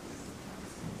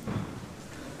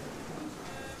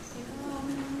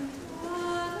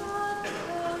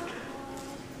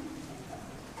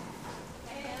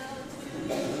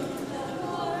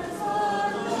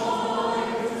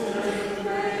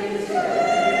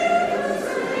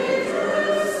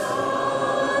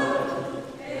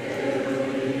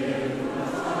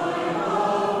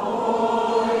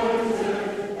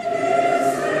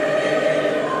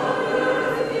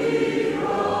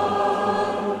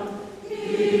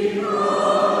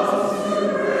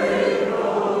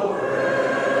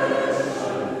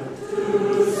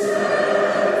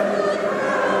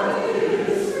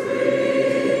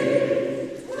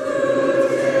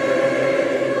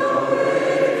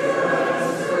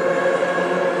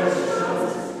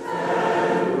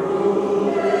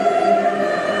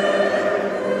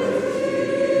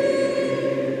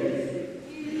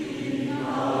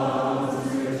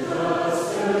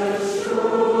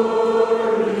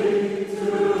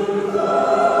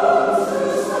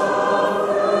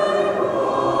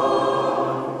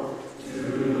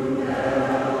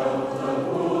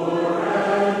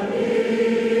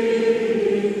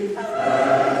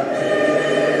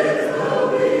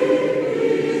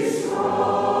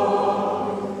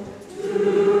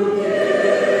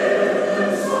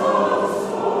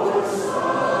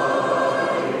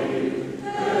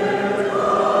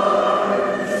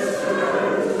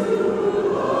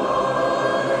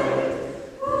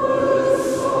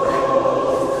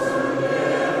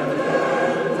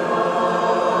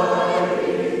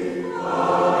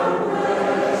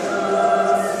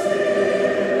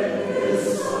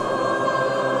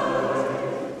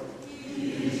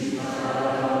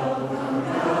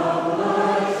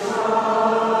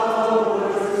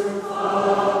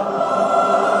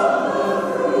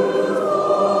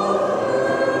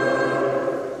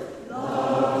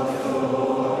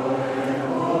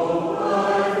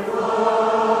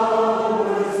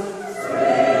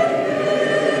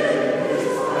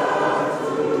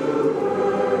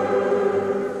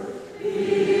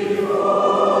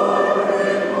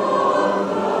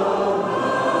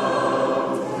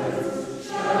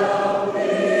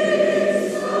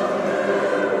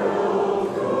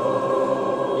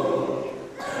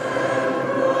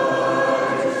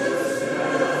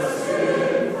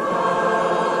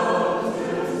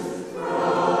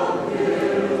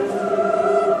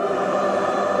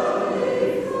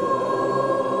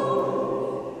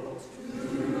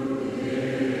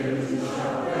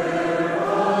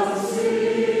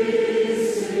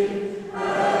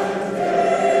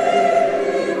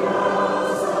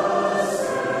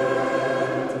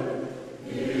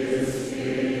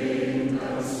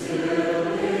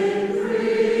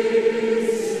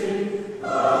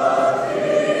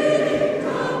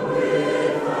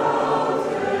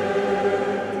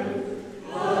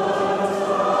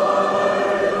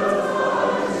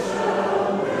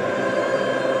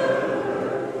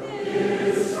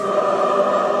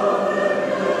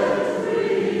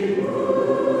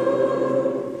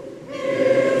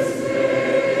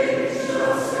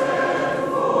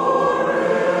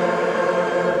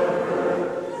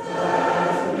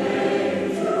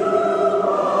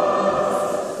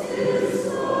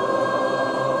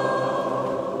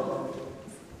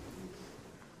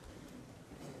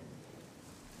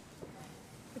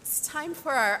 It's time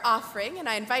for our offering, and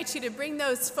I invite you to bring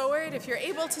those forward if you're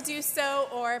able to do so,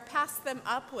 or pass them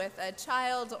up with a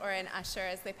child or an usher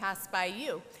as they pass by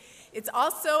you. It's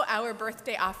also our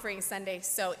birthday offering Sunday,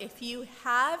 so if you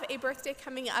have a birthday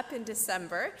coming up in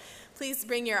December, please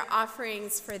bring your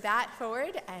offerings for that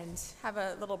forward and have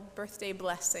a little birthday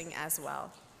blessing as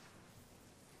well.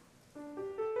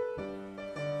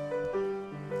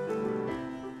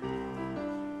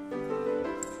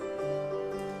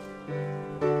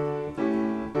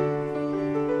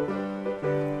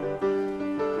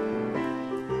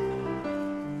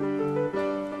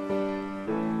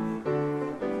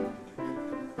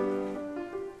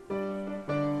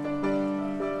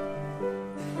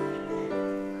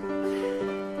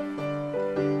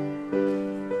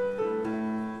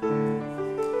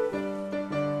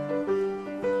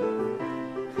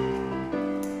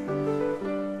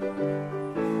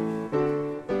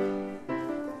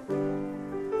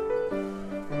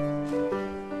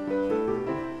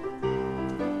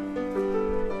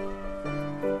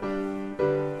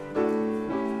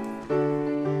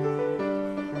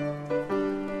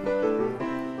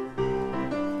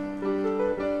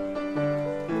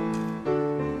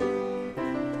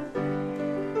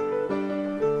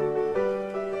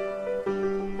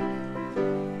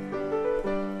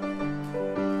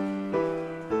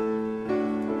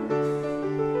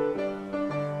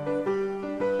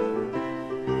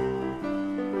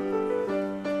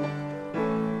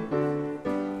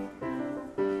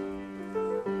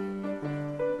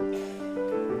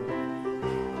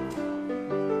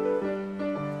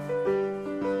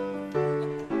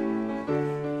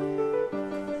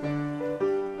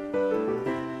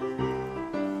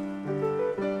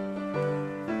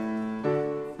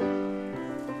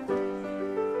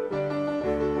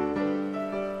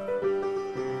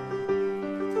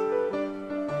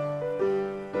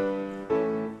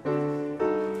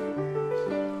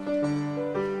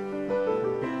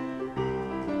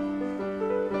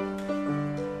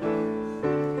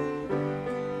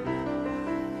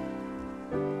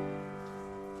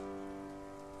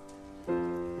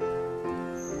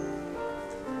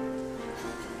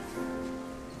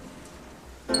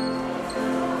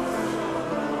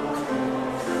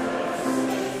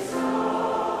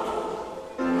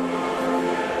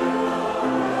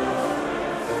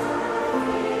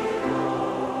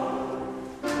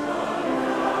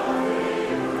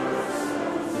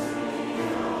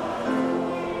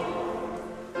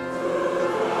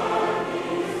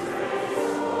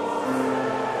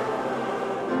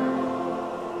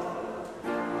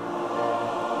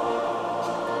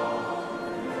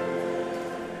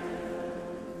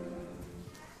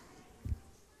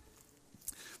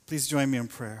 Please join me in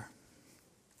prayer.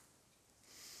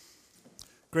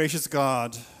 Gracious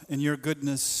God, in your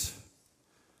goodness,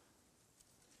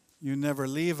 you never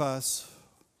leave us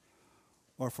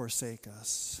or forsake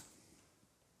us.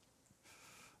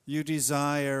 You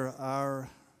desire our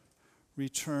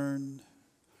return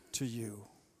to you.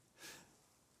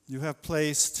 You have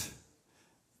placed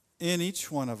in each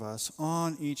one of us,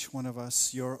 on each one of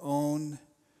us, your own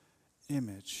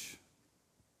image.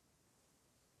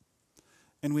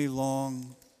 And we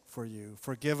long for you.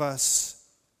 Forgive us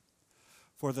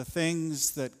for the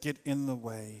things that get in the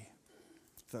way,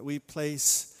 that we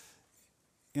place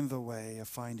in the way of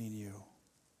finding you.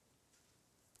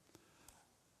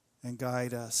 And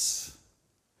guide us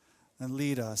and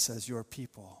lead us as your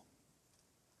people.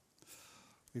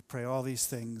 We pray all these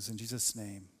things in Jesus'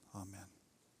 name. Amen.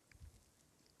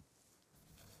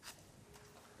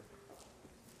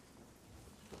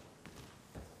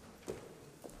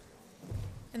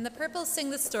 In the purple,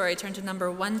 sing the story. Turn to number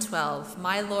 112.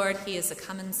 My Lord, he is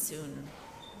a-comin' soon.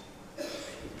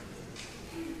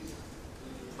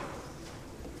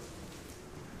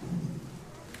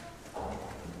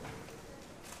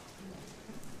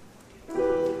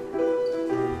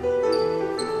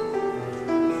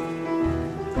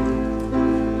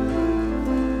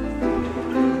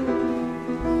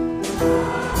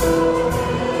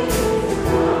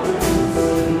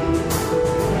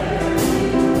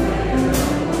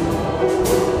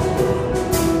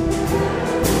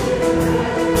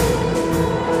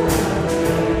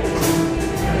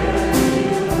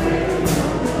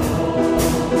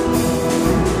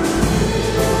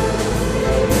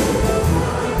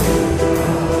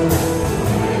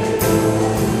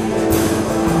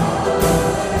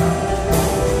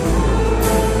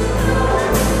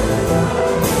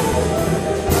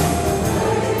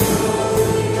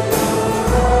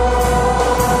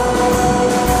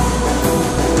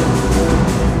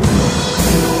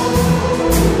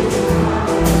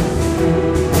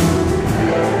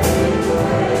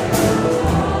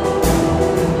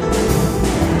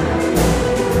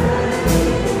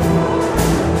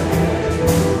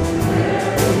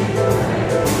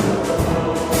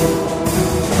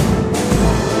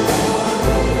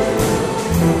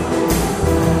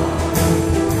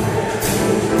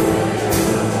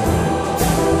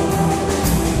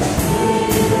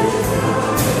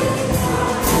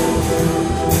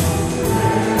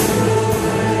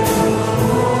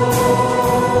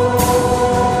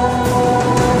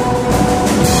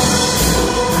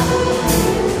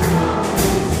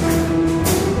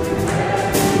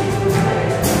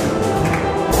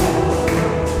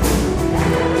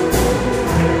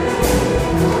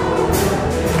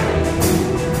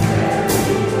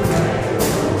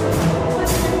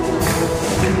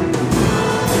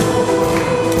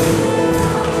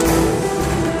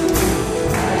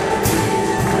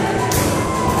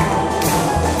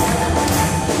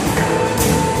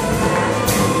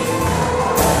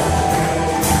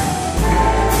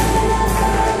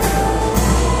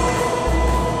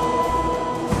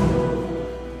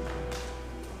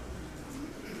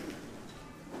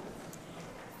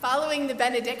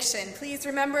 benediction, please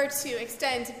remember to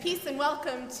extend peace and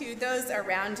welcome to those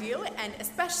around you, and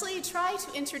especially try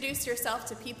to introduce yourself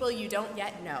to people you don't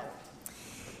yet know.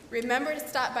 Remember to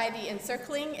stop by the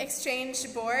encircling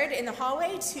exchange board in the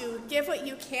hallway to give what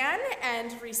you can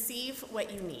and receive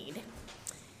what you need.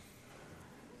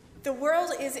 The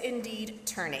world is indeed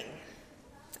turning,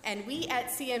 and we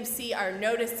at CMC are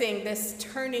noticing this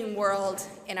turning world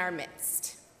in our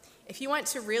midst. If you want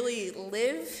to really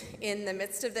live in the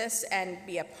midst of this and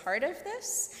be a part of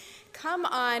this, come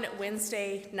on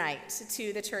Wednesday night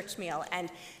to the church meal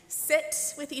and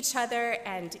sit with each other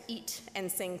and eat and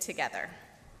sing together.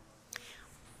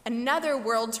 Another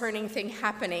world-turning thing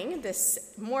happening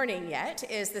this morning yet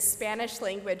is the Spanish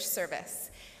language service.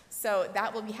 So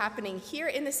that will be happening here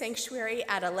in the sanctuary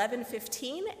at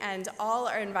 11:15, and all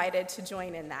are invited to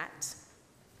join in that.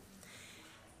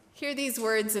 Hear these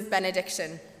words of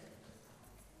benediction.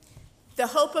 The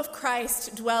hope of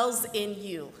Christ dwells in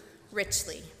you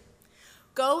richly.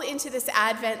 Go into this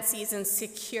Advent season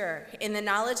secure in the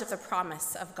knowledge of the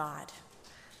promise of God.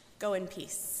 Go in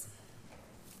peace.